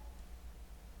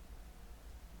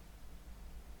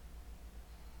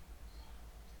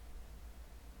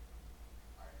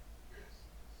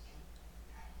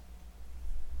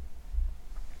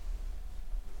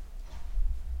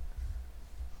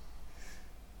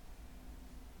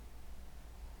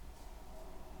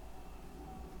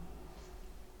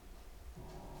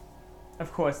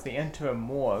 Of course, they enter a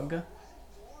morgue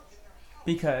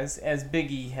because, as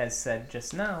Biggie has said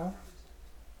just now,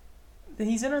 that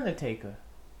he's an Undertaker.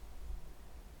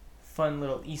 Fun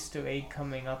little Easter egg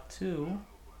coming up too.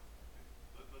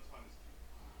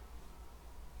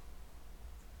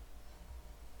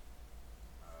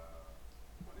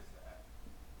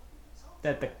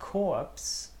 that the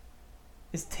corpse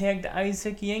is tagged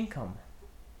Isaac Yankum.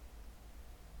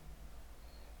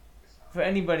 For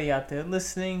anybody out there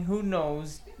listening who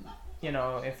knows,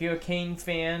 if you're a Kane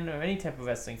fan or any type of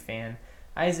wrestling fan,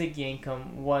 Isaac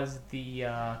Yankum was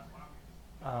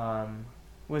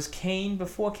was Kane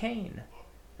before Kane.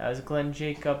 That was Glenn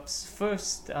Jacobs'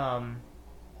 first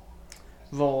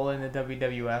role in the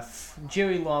WWF.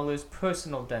 Jerry Lawler's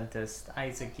personal dentist,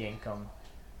 Isaac Yankum.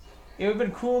 It would have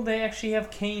been cool to actually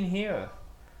have Kane here,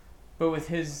 but with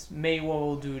his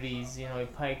mayoral duties, he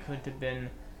probably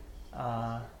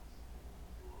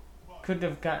couldn't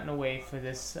have gotten away for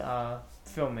this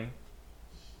filming.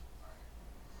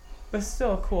 But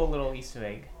still a cool little Easter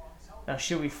egg. Now,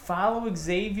 should we follow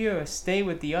Xavier or stay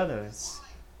with the others?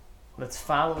 Let's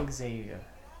follow Xavier.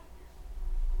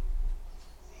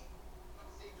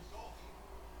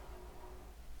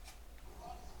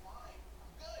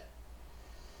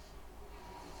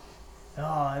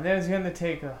 Oh, and there's the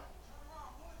Undertaker.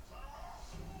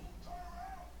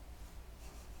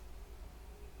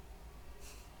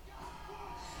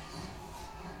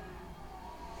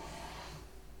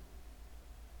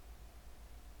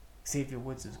 Xavier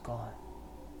Woods is gone.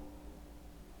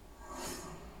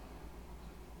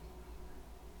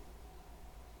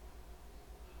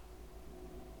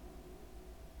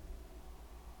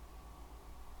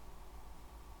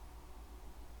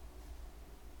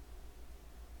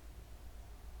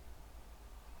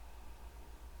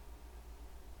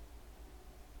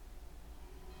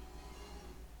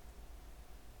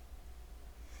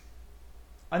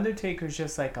 Undertaker's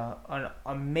just like an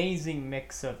amazing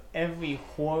mix of every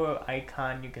horror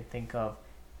icon you can think of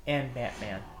and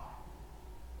Batman.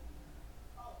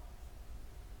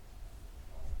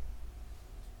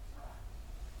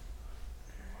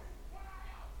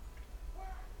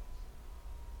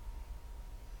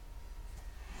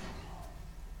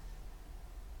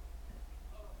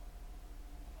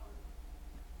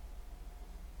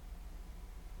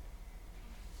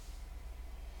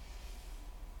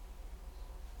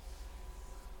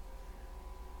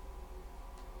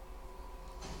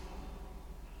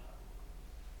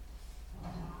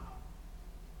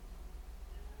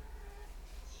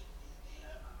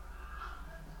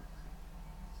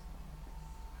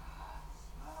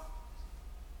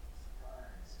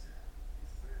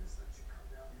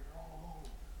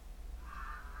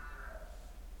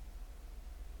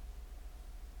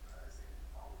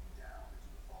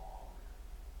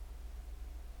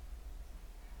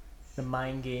 The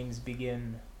mind games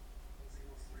begin,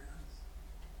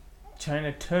 trying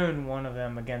to turn one of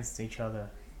them against each other.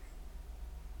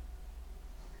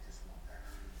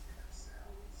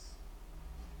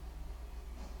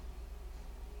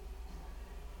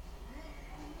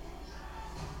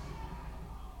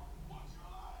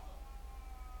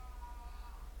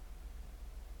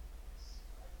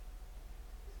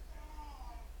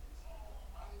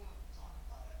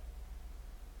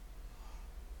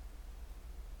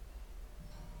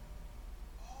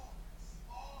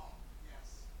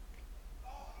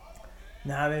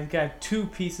 Now they've got 2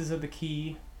 pieces of the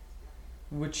key,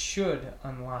 which should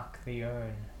unlock the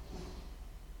urn.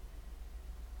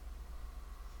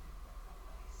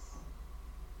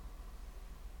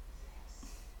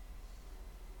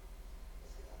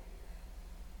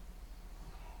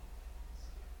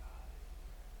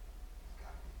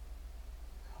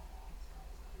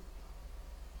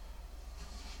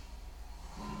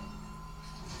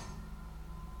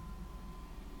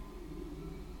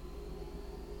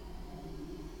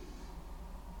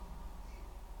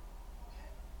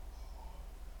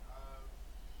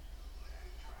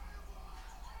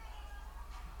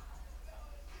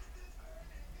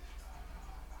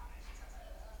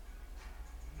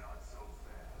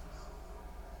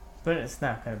 But it's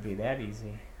not going to be that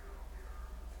easy.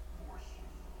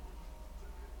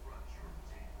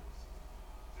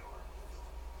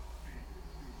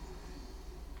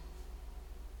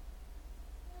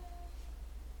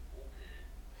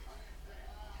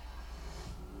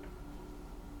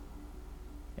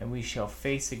 And we shall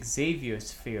face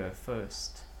Xavier's fear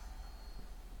first.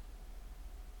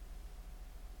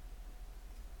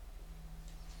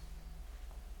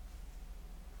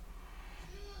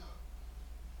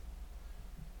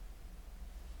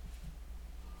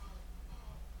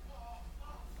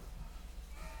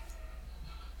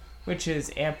 Which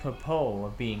is apropos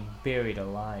of being buried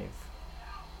alive.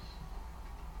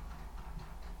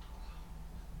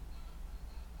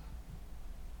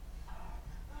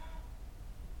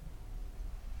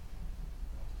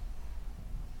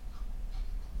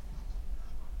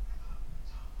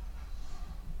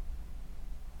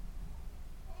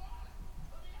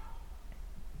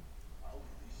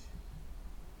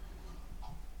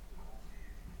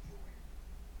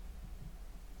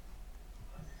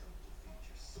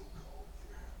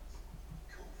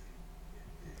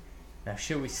 Now,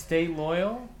 should we stay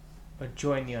loyal or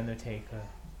join the Undertaker?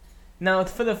 Now,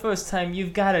 for the first time,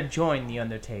 you've got to join the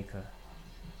Undertaker.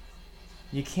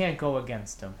 You can't go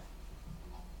against him.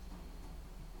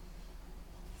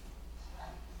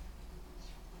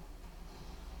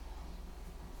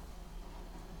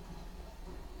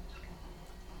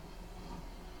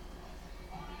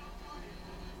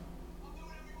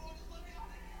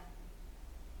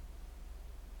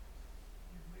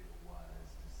 You've made a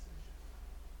wise decision.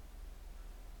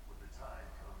 When the time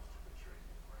comes to betray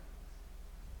your friends,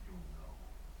 you'll know.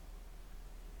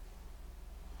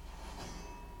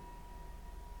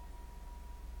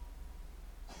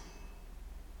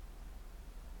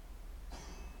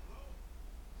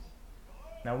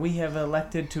 Now, we have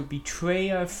elected to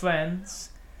betray our friends,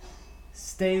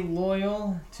 stay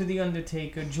loyal to the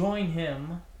Undertaker, join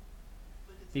him.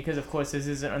 Because of course this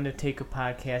is an Undertaker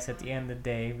podcast at the end of the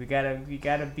day. We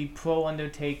gotta be pro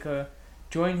Undertaker,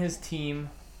 join his team.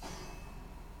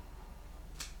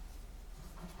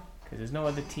 Cause there's no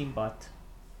other team but.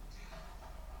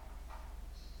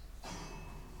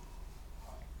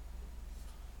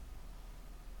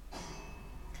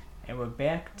 And we're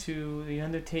back to the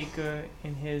Undertaker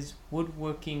in his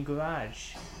woodworking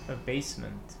garage or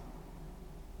basement.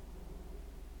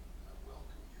 I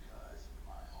welcome you guys into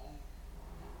my home.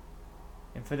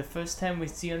 And for the first time we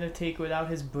see Undertaker without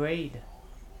his braid. All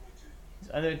you want to do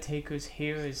His Undertaker's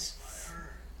hair is is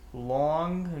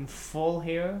long and full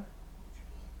hair. earn.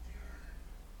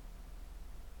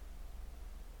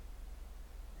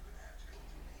 You're gonna have to go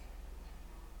through me.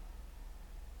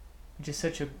 Just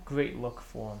such a great look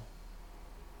for him.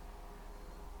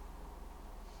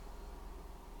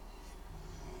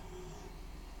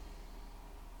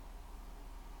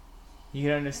 You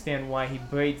can understand why he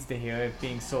braids the hair, it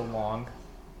being so long.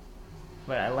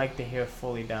 But I like the hair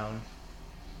fully down.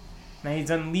 Now he's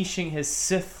unleashing his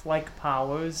Sith-like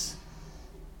powers.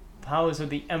 Powers of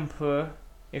the Emperor.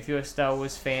 If you're a Star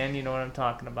Wars fan, you know what I'm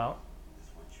talking about. This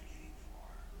is what you came for.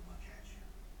 Look at you.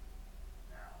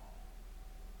 Now,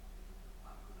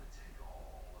 I'm gonna take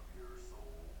all of your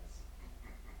souls.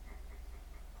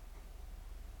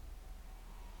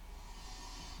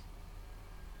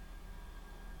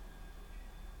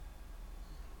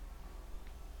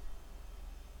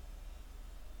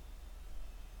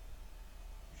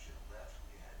 You should have left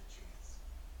when you had the chance.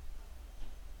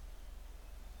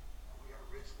 Now we got a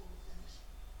ritual to finish.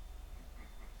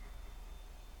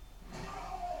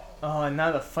 Oh, and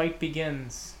now the fight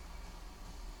begins.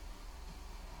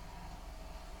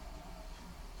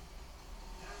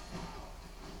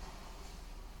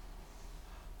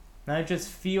 Now it just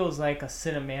feels like a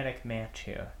cinematic match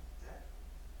here.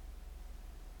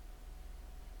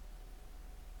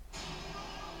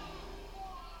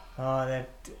 Oh, that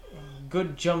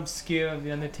good jump scare of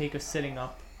the Undertaker sitting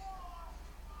up.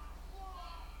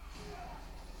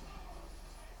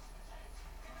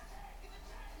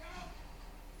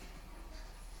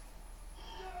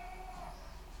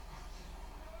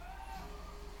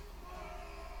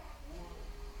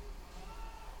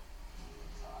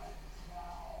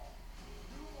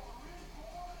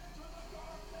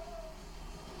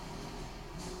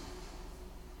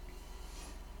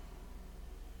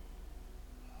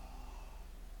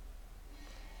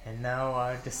 And now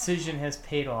our decision has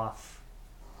paid off.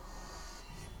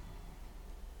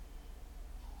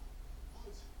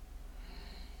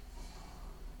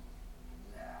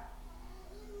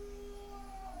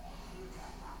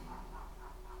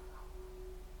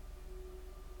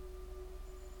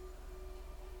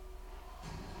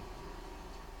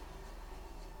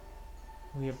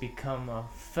 We have become a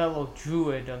fellow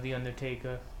druid of the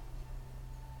Undertaker.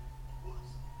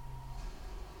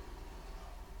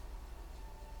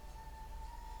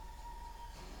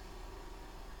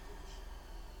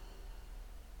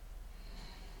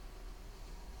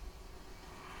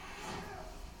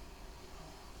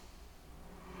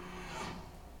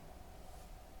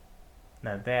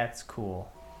 Now that's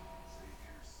cool.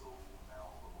 Xavier's soul now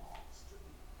belongs to me.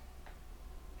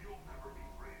 You'll never be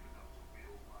brave enough to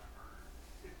wield my urn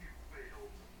if you fail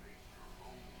to make your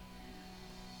own.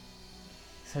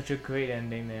 Such a great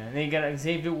ending there. And then you got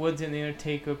Xavier Woods and the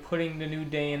Undertaker putting the New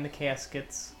Day in the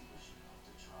caskets.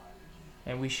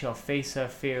 And we shall face our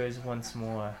fears once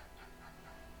more.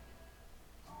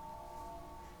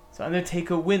 So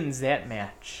Undertaker wins that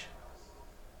match.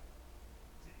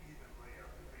 To even lay a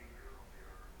finger on the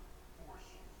earth, force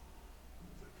you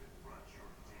to confront your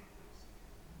deepest,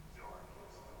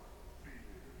 darkest fears.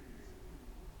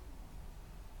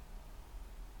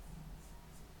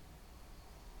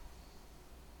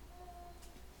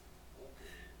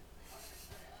 Okay, I can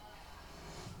stand.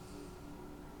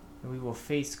 And we will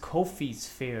face Kofi's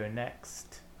fear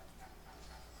next.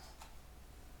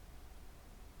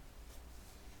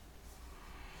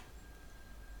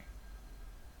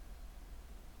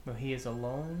 Where he is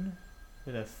alone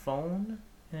with a phone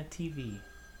and a TV.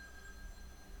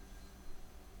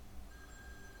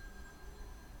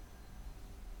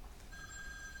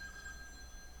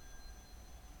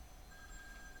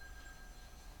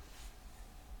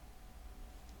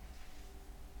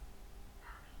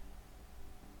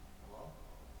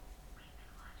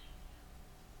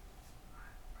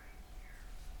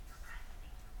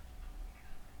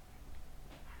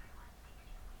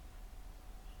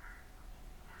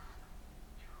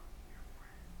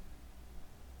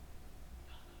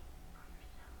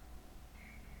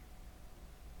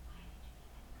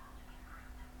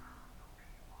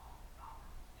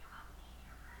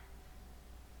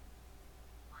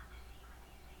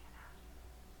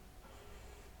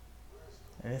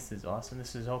 And this is awesome.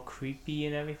 This is all creepy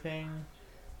and everything.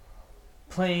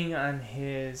 Playing on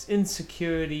his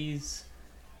insecurities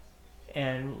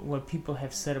and what people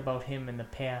have said about him in the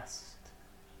past.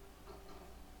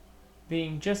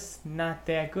 Being just not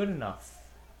that good enough.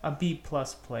 A B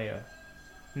plus player.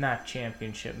 Not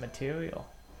championship material.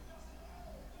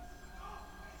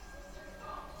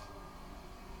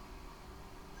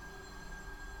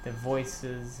 The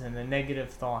voices and the negative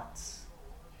thoughts.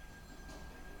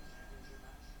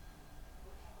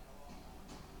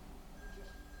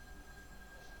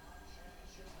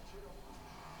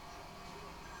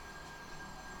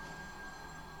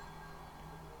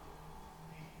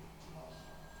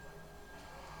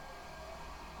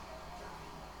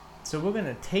 So we're going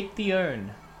to take the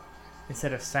urn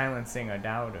instead of silencing our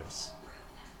doubters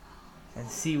and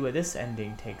see where this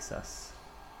ending takes us.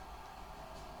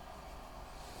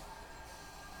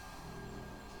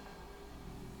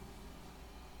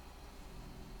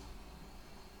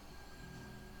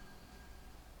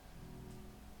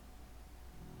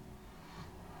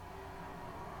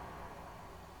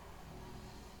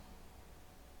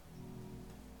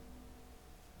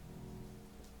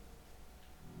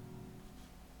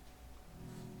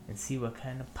 And see what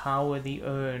kind of power the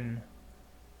urn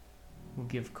will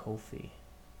give Kofi.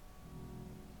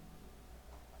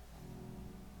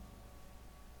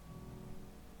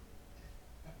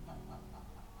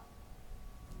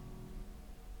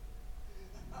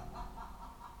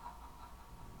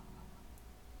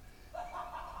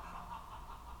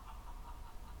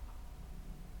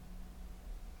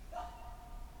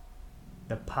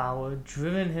 The power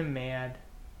driven him mad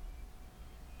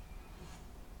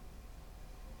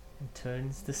and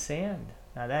turns the sand.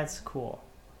 Now that's cool.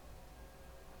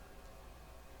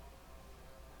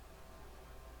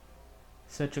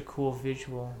 Such a cool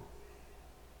visual.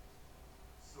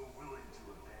 So willing to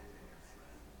abandon your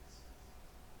friends,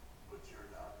 but you're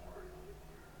not worthy of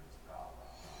the Earth's power.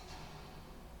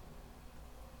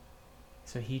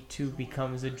 So he too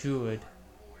becomes a druid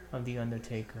of the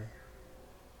Undertaker.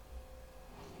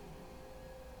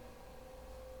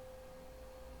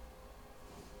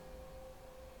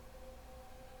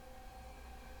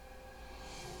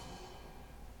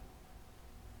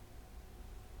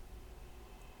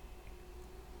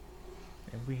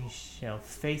 And we shall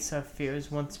face our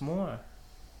fears once more.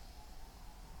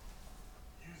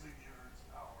 Using the Earth's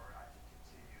power, I can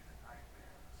continue the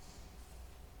nightmare.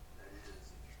 That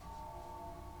is,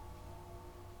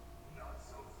 not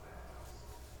so fast.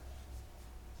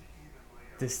 To even lay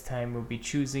out This time we'll be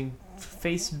choosing to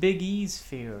face Big E's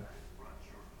fear. front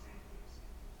your deepest,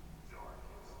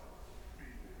 darkest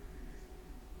fears.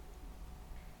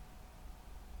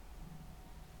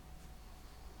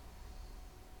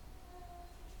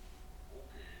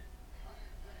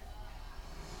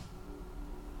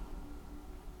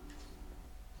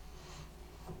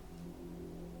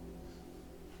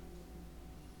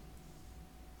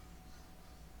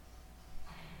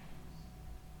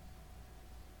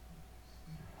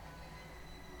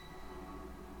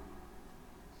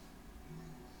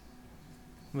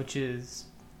 Which is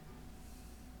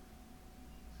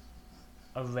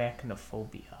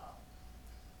arachnophobia.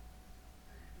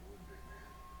 How you doing, big man?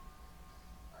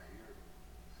 I hear that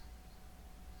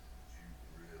you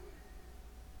really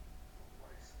don't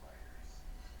like spiders.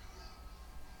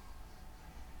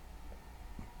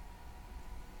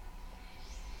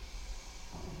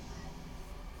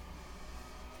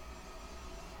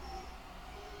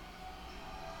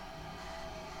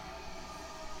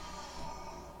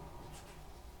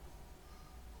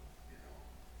 You know,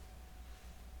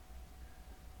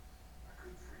 I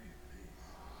could free you, but these.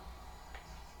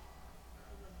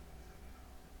 No.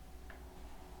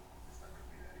 It's not gonna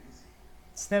be that easy.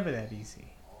 It's never that easy.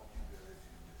 All you gotta do is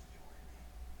join me.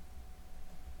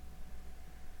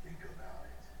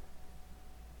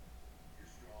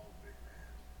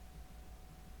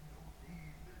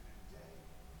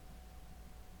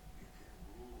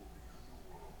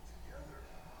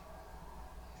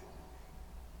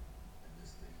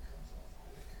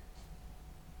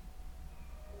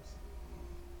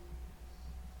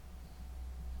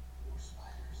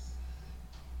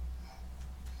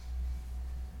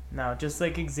 Now, just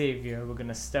like Xavier, we're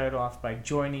gonna start off by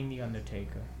joining the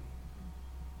Undertaker.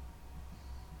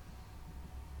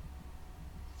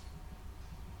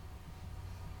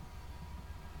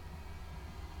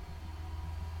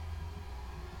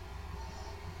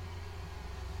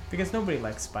 Because nobody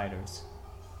likes spiders.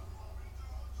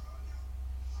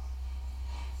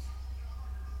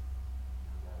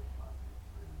 That, my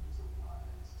friend, is a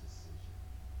wise decision.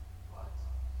 But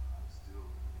I'm still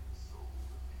in the soul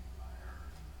of the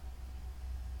iron.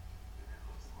 And it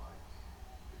looks like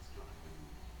it's gonna be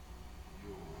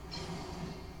yours.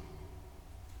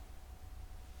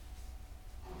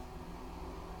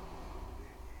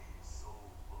 The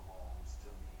soul belongs to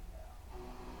me now.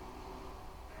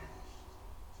 Banished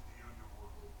to the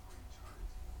underworld for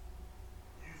eternity.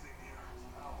 Using the iron's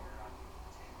power, I can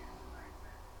continue the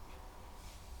nightmare.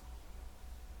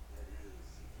 That is,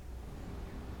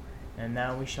 And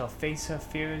now we shall face our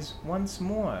fears once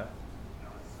more.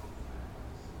 not so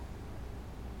fast.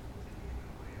 Even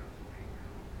lay a finger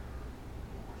on your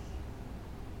portion.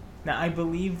 Now, I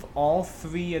believe all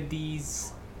three of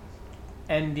these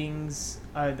endings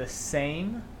are the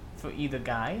same for either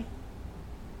guy.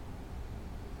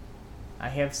 I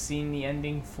have seen the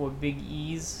ending for Big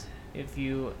E's if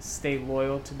you stay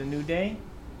loyal to the New Day.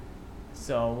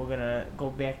 So we're gonna go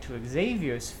back to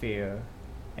Xavier's fear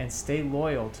and stay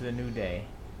loyal to the New Day.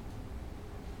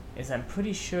 As I'm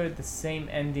pretty sure the same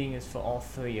ending is for all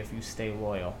three if you stay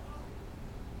loyal.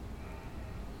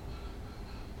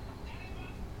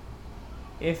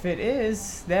 If it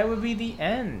is, that would be the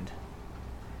end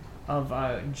of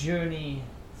our journey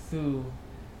through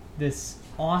this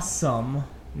awesome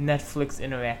Netflix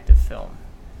interactive film.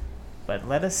 But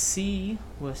let us see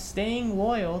where staying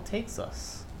loyal takes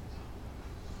us.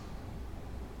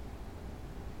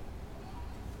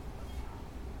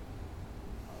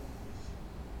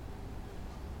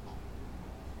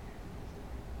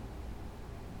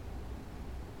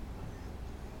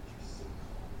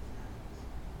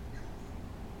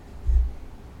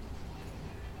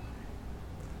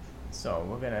 So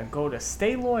we're gonna go to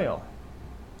stay loyal.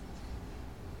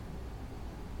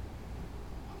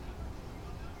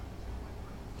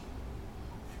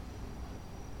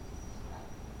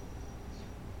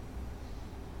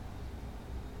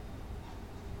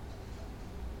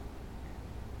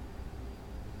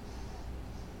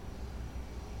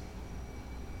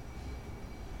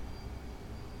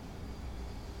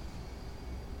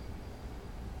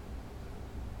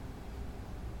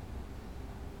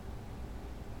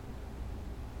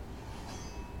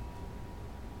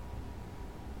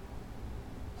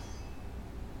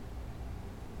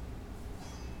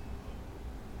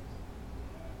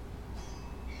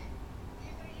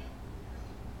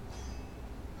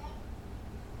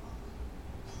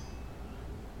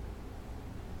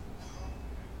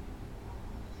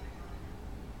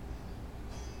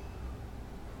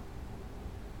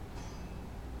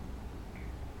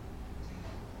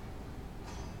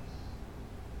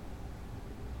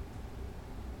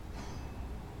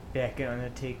 Back in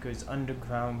Undertaker's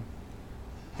underground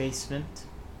basement.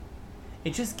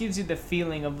 It just gives you the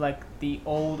feeling of like the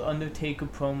old Undertaker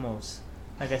promos,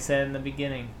 like I said in the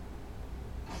beginning.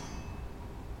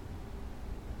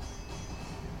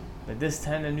 But this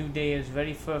time the New Day is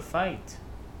ready for a fight.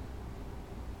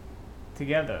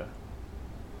 Together.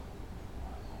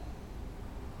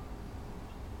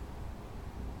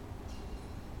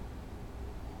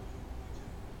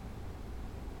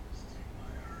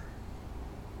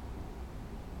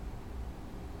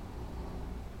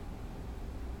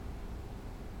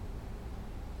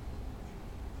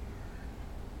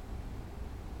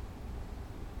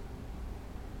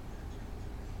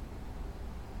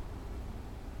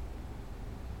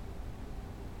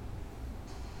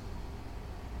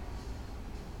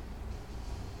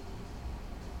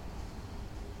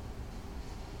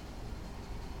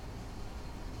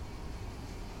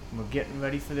 We're getting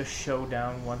ready for the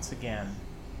showdown once again.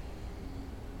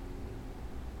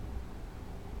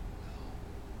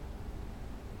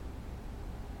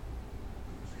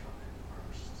 Who's coming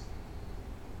first?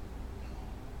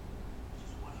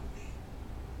 Just one of me.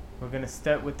 We're gonna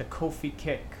start with the Kofi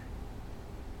kick.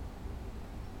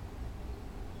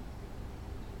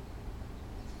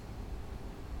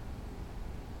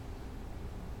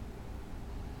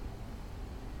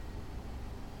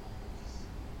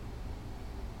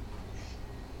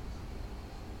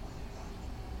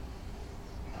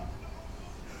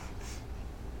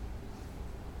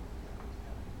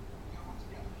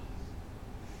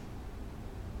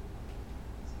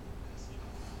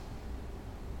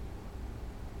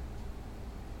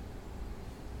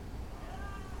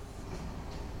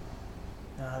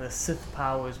 The Sith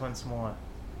powers once more.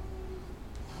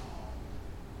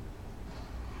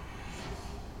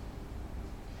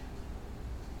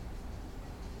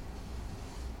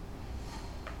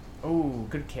 Oh,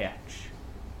 good catch.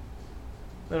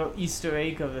 Little Easter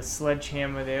egg of the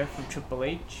sledgehammer there from Triple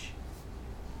H.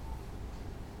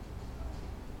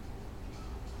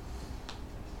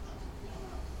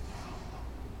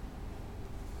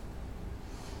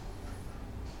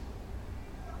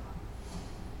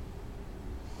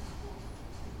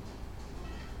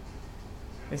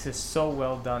 This is so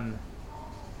well done.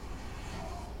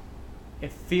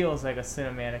 It feels like a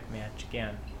cinematic match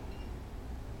again.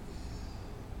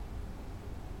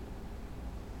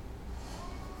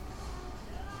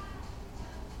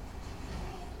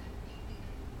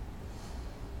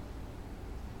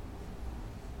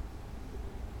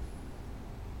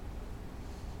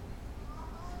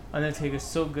 Undertaker's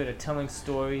so good at telling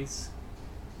stories.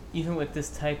 Even with this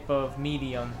type of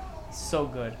medium, he's so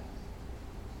good.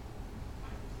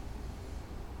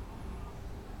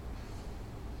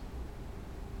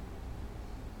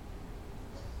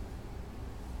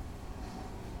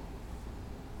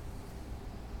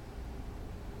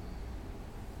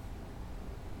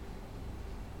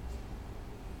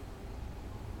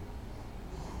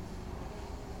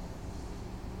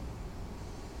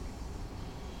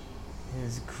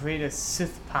 His greatest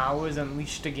Sith powers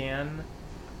unleashed again.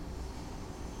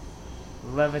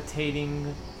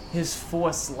 Levitating, his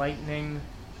force lightning.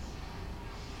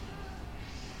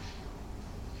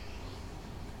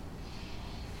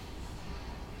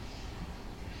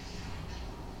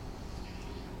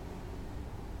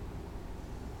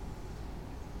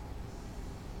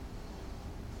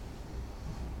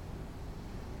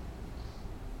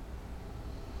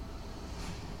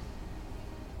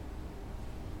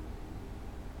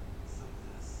 So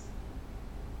this is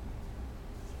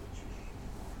what you came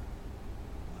for.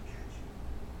 Look at you.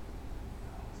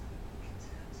 I was gonna be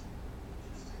content,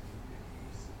 just taking it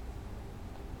easy.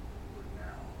 But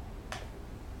now,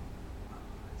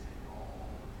 I'm gonna take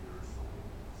all of your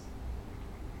souls.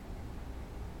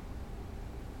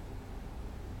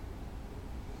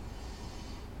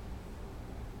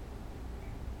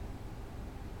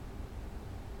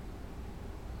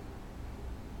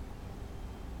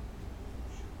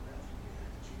 Should have left when you had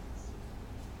the chance.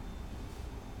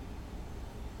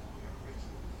 We are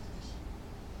breaking the tradition.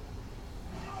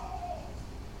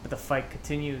 But the fight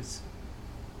continues.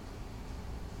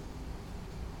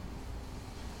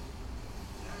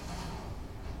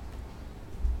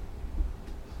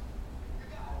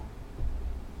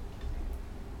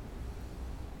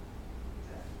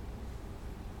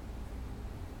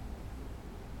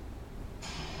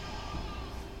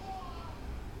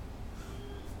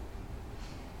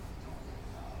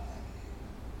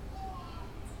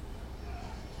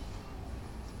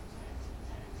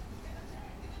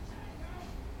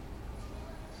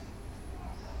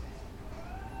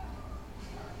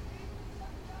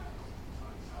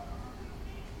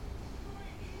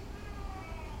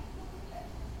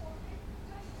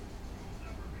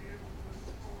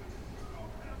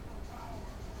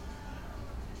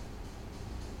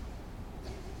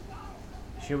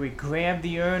 Should we grab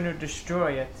the urn or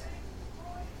destroy it?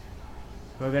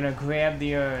 We're gonna grab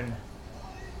the urn.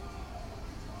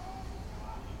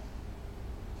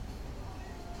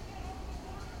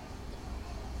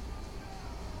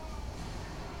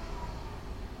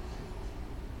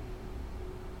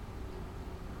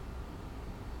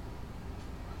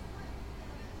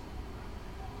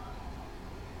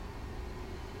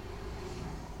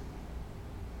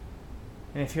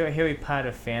 And if you're a Harry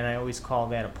Potter fan, I always call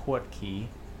that a port key.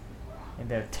 And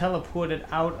they're teleported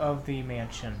out of the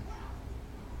mansion.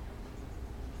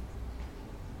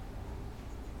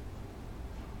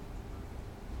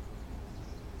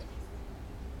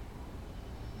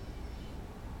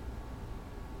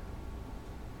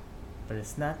 But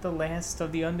it's not the last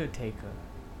of the Undertaker.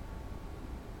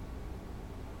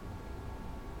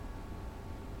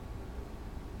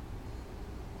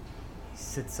 He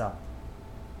sits up.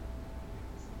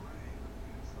 It's brave of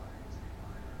you trying to take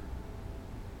my urn.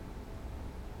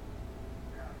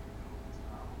 Now you know its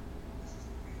power. This is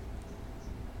the real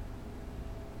tradition.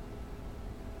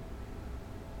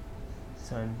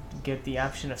 So you get the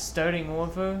option of starting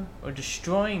over or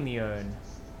destroying the urn.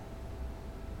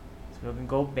 So we can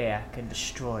go back and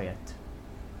destroy it.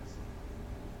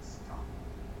 Stop.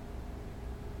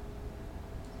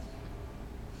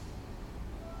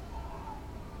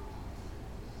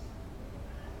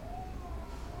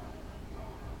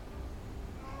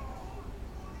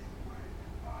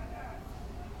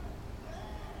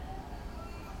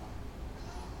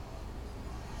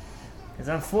 Because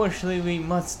unfortunately we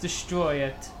must destroy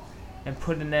it and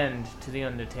put an end to the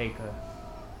Undertaker.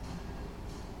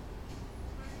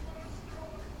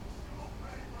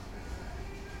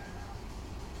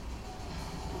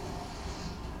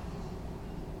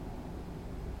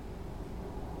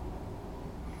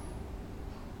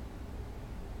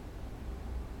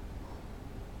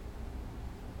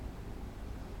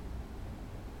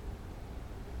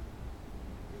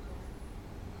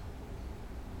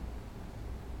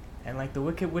 And like the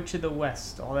Wicked Witch of the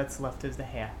West, all that's left is the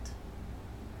hat.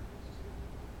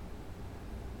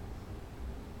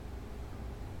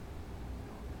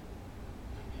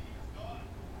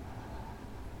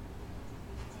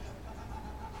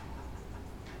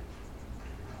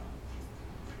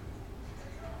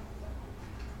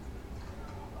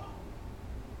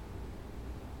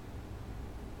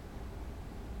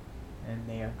 And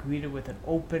they are greeted with an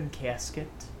open casket.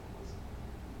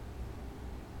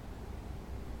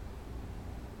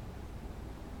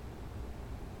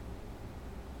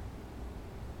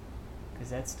 Because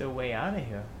that's their way out of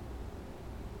here.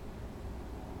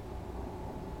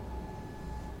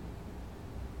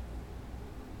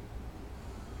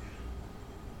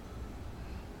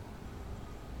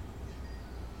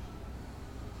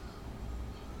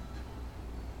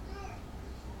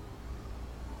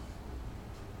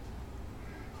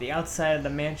 The outside of the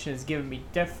mansion is giving me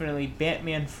definitely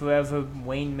Batman Forever,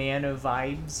 Wayne Manor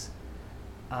vibes.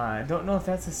 I don't know if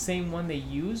that's the same one they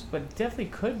used, but it definitely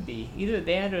could be. Either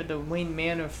that or the Wayne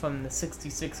Manor from the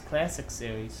 66 Classic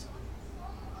series.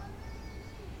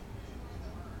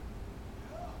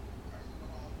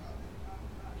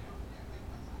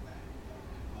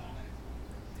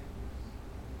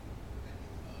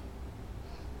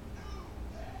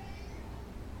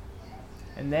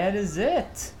 And that is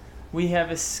it. We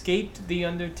have escaped the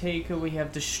Undertaker. We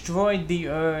have destroyed the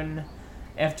urn.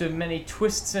 After many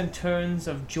twists and turns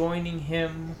of joining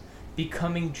him,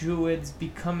 becoming druids,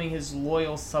 becoming his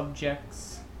loyal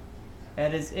subjects.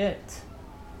 That is it.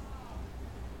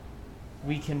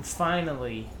 We can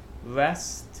finally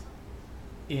rest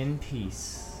in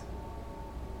peace.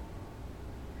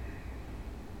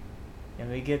 And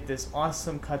we get this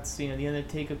awesome cutscene of the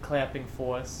Undertaker clapping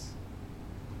for us.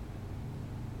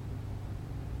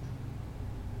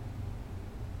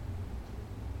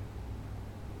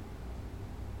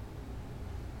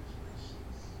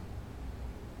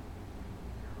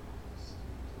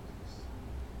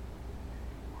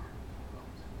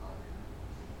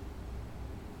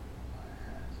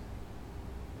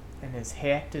 And his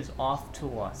hat is off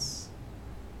to us.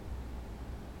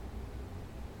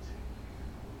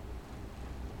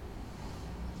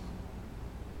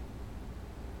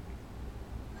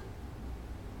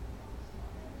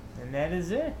 And that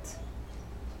is it.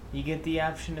 You get the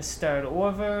option to start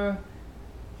over.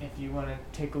 If you want to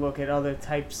take a look at other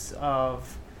types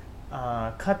of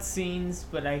cutscenes,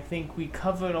 but I think we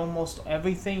covered almost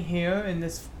everything here in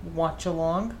this watch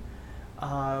along.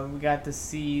 We got to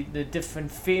see the different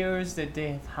fears that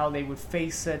how they would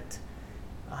face it,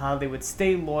 how they would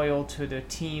stay loyal to their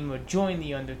team or join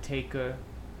the Undertaker.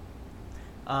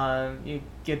 You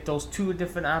get those two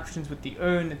different options with the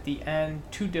urn at the end,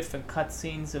 two different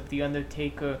cutscenes of the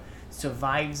Undertaker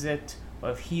survives it or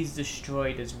if he's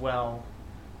destroyed as well.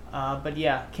 But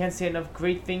yeah, can't say enough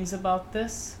great things about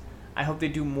this. I hope they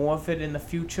do more of it in the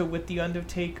future with the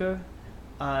Undertaker.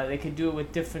 They could do it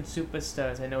with different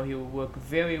superstars. I know he will work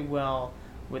very well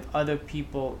with other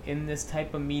people in this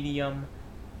type of medium.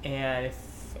 And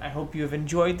I hope you have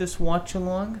enjoyed this watch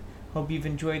along. Hope you've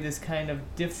enjoyed this kind of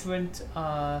different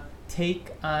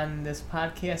take on this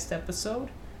podcast episode.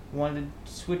 Wanted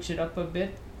to switch it up a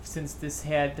bit since this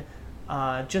had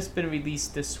just been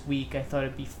released this week. I thought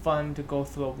it'd be fun to go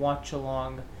through a watch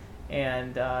along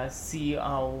and see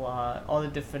how all the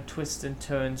different twists and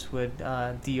turns would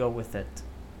deal with it.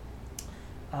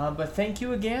 But thank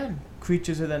you again,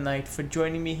 Creatures of the Night, for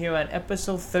joining me here on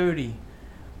episode 30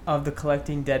 of the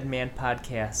Collecting Dead Man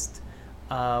podcast.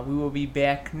 We will be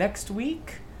back next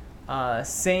week.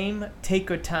 Same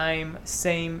Taker time,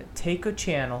 same Taker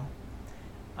channel.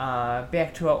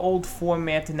 Back to our old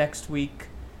format next week.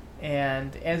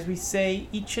 And as we say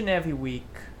each and every week,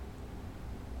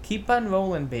 keep on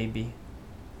rolling, baby.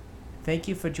 Thank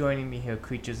you for joining me here,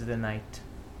 Creatures of the Night.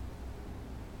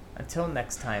 Until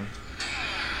next time.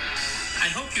 I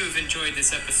hope you have enjoyed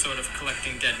this episode of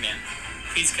Collecting Dead Man.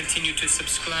 Please continue to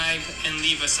subscribe and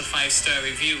leave us a 5-star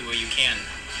review where you can.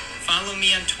 Follow me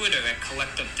on Twitter at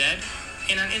CollectUpDead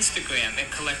and on Instagram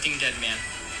at CollectingDeadman.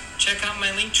 Check out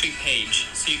my Linktree page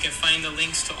so you can find the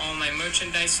links to all my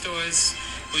merchandise stores,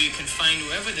 where you can find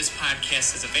wherever this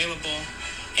podcast is available,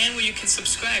 and where you can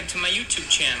subscribe to my YouTube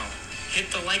channel.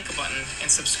 Hit the like button and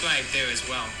subscribe there as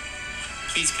well.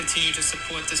 Please continue to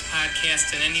support this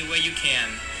podcast in any way you can.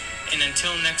 And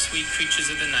until next week, Creatures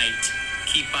of the Night,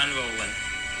 keep on rolling.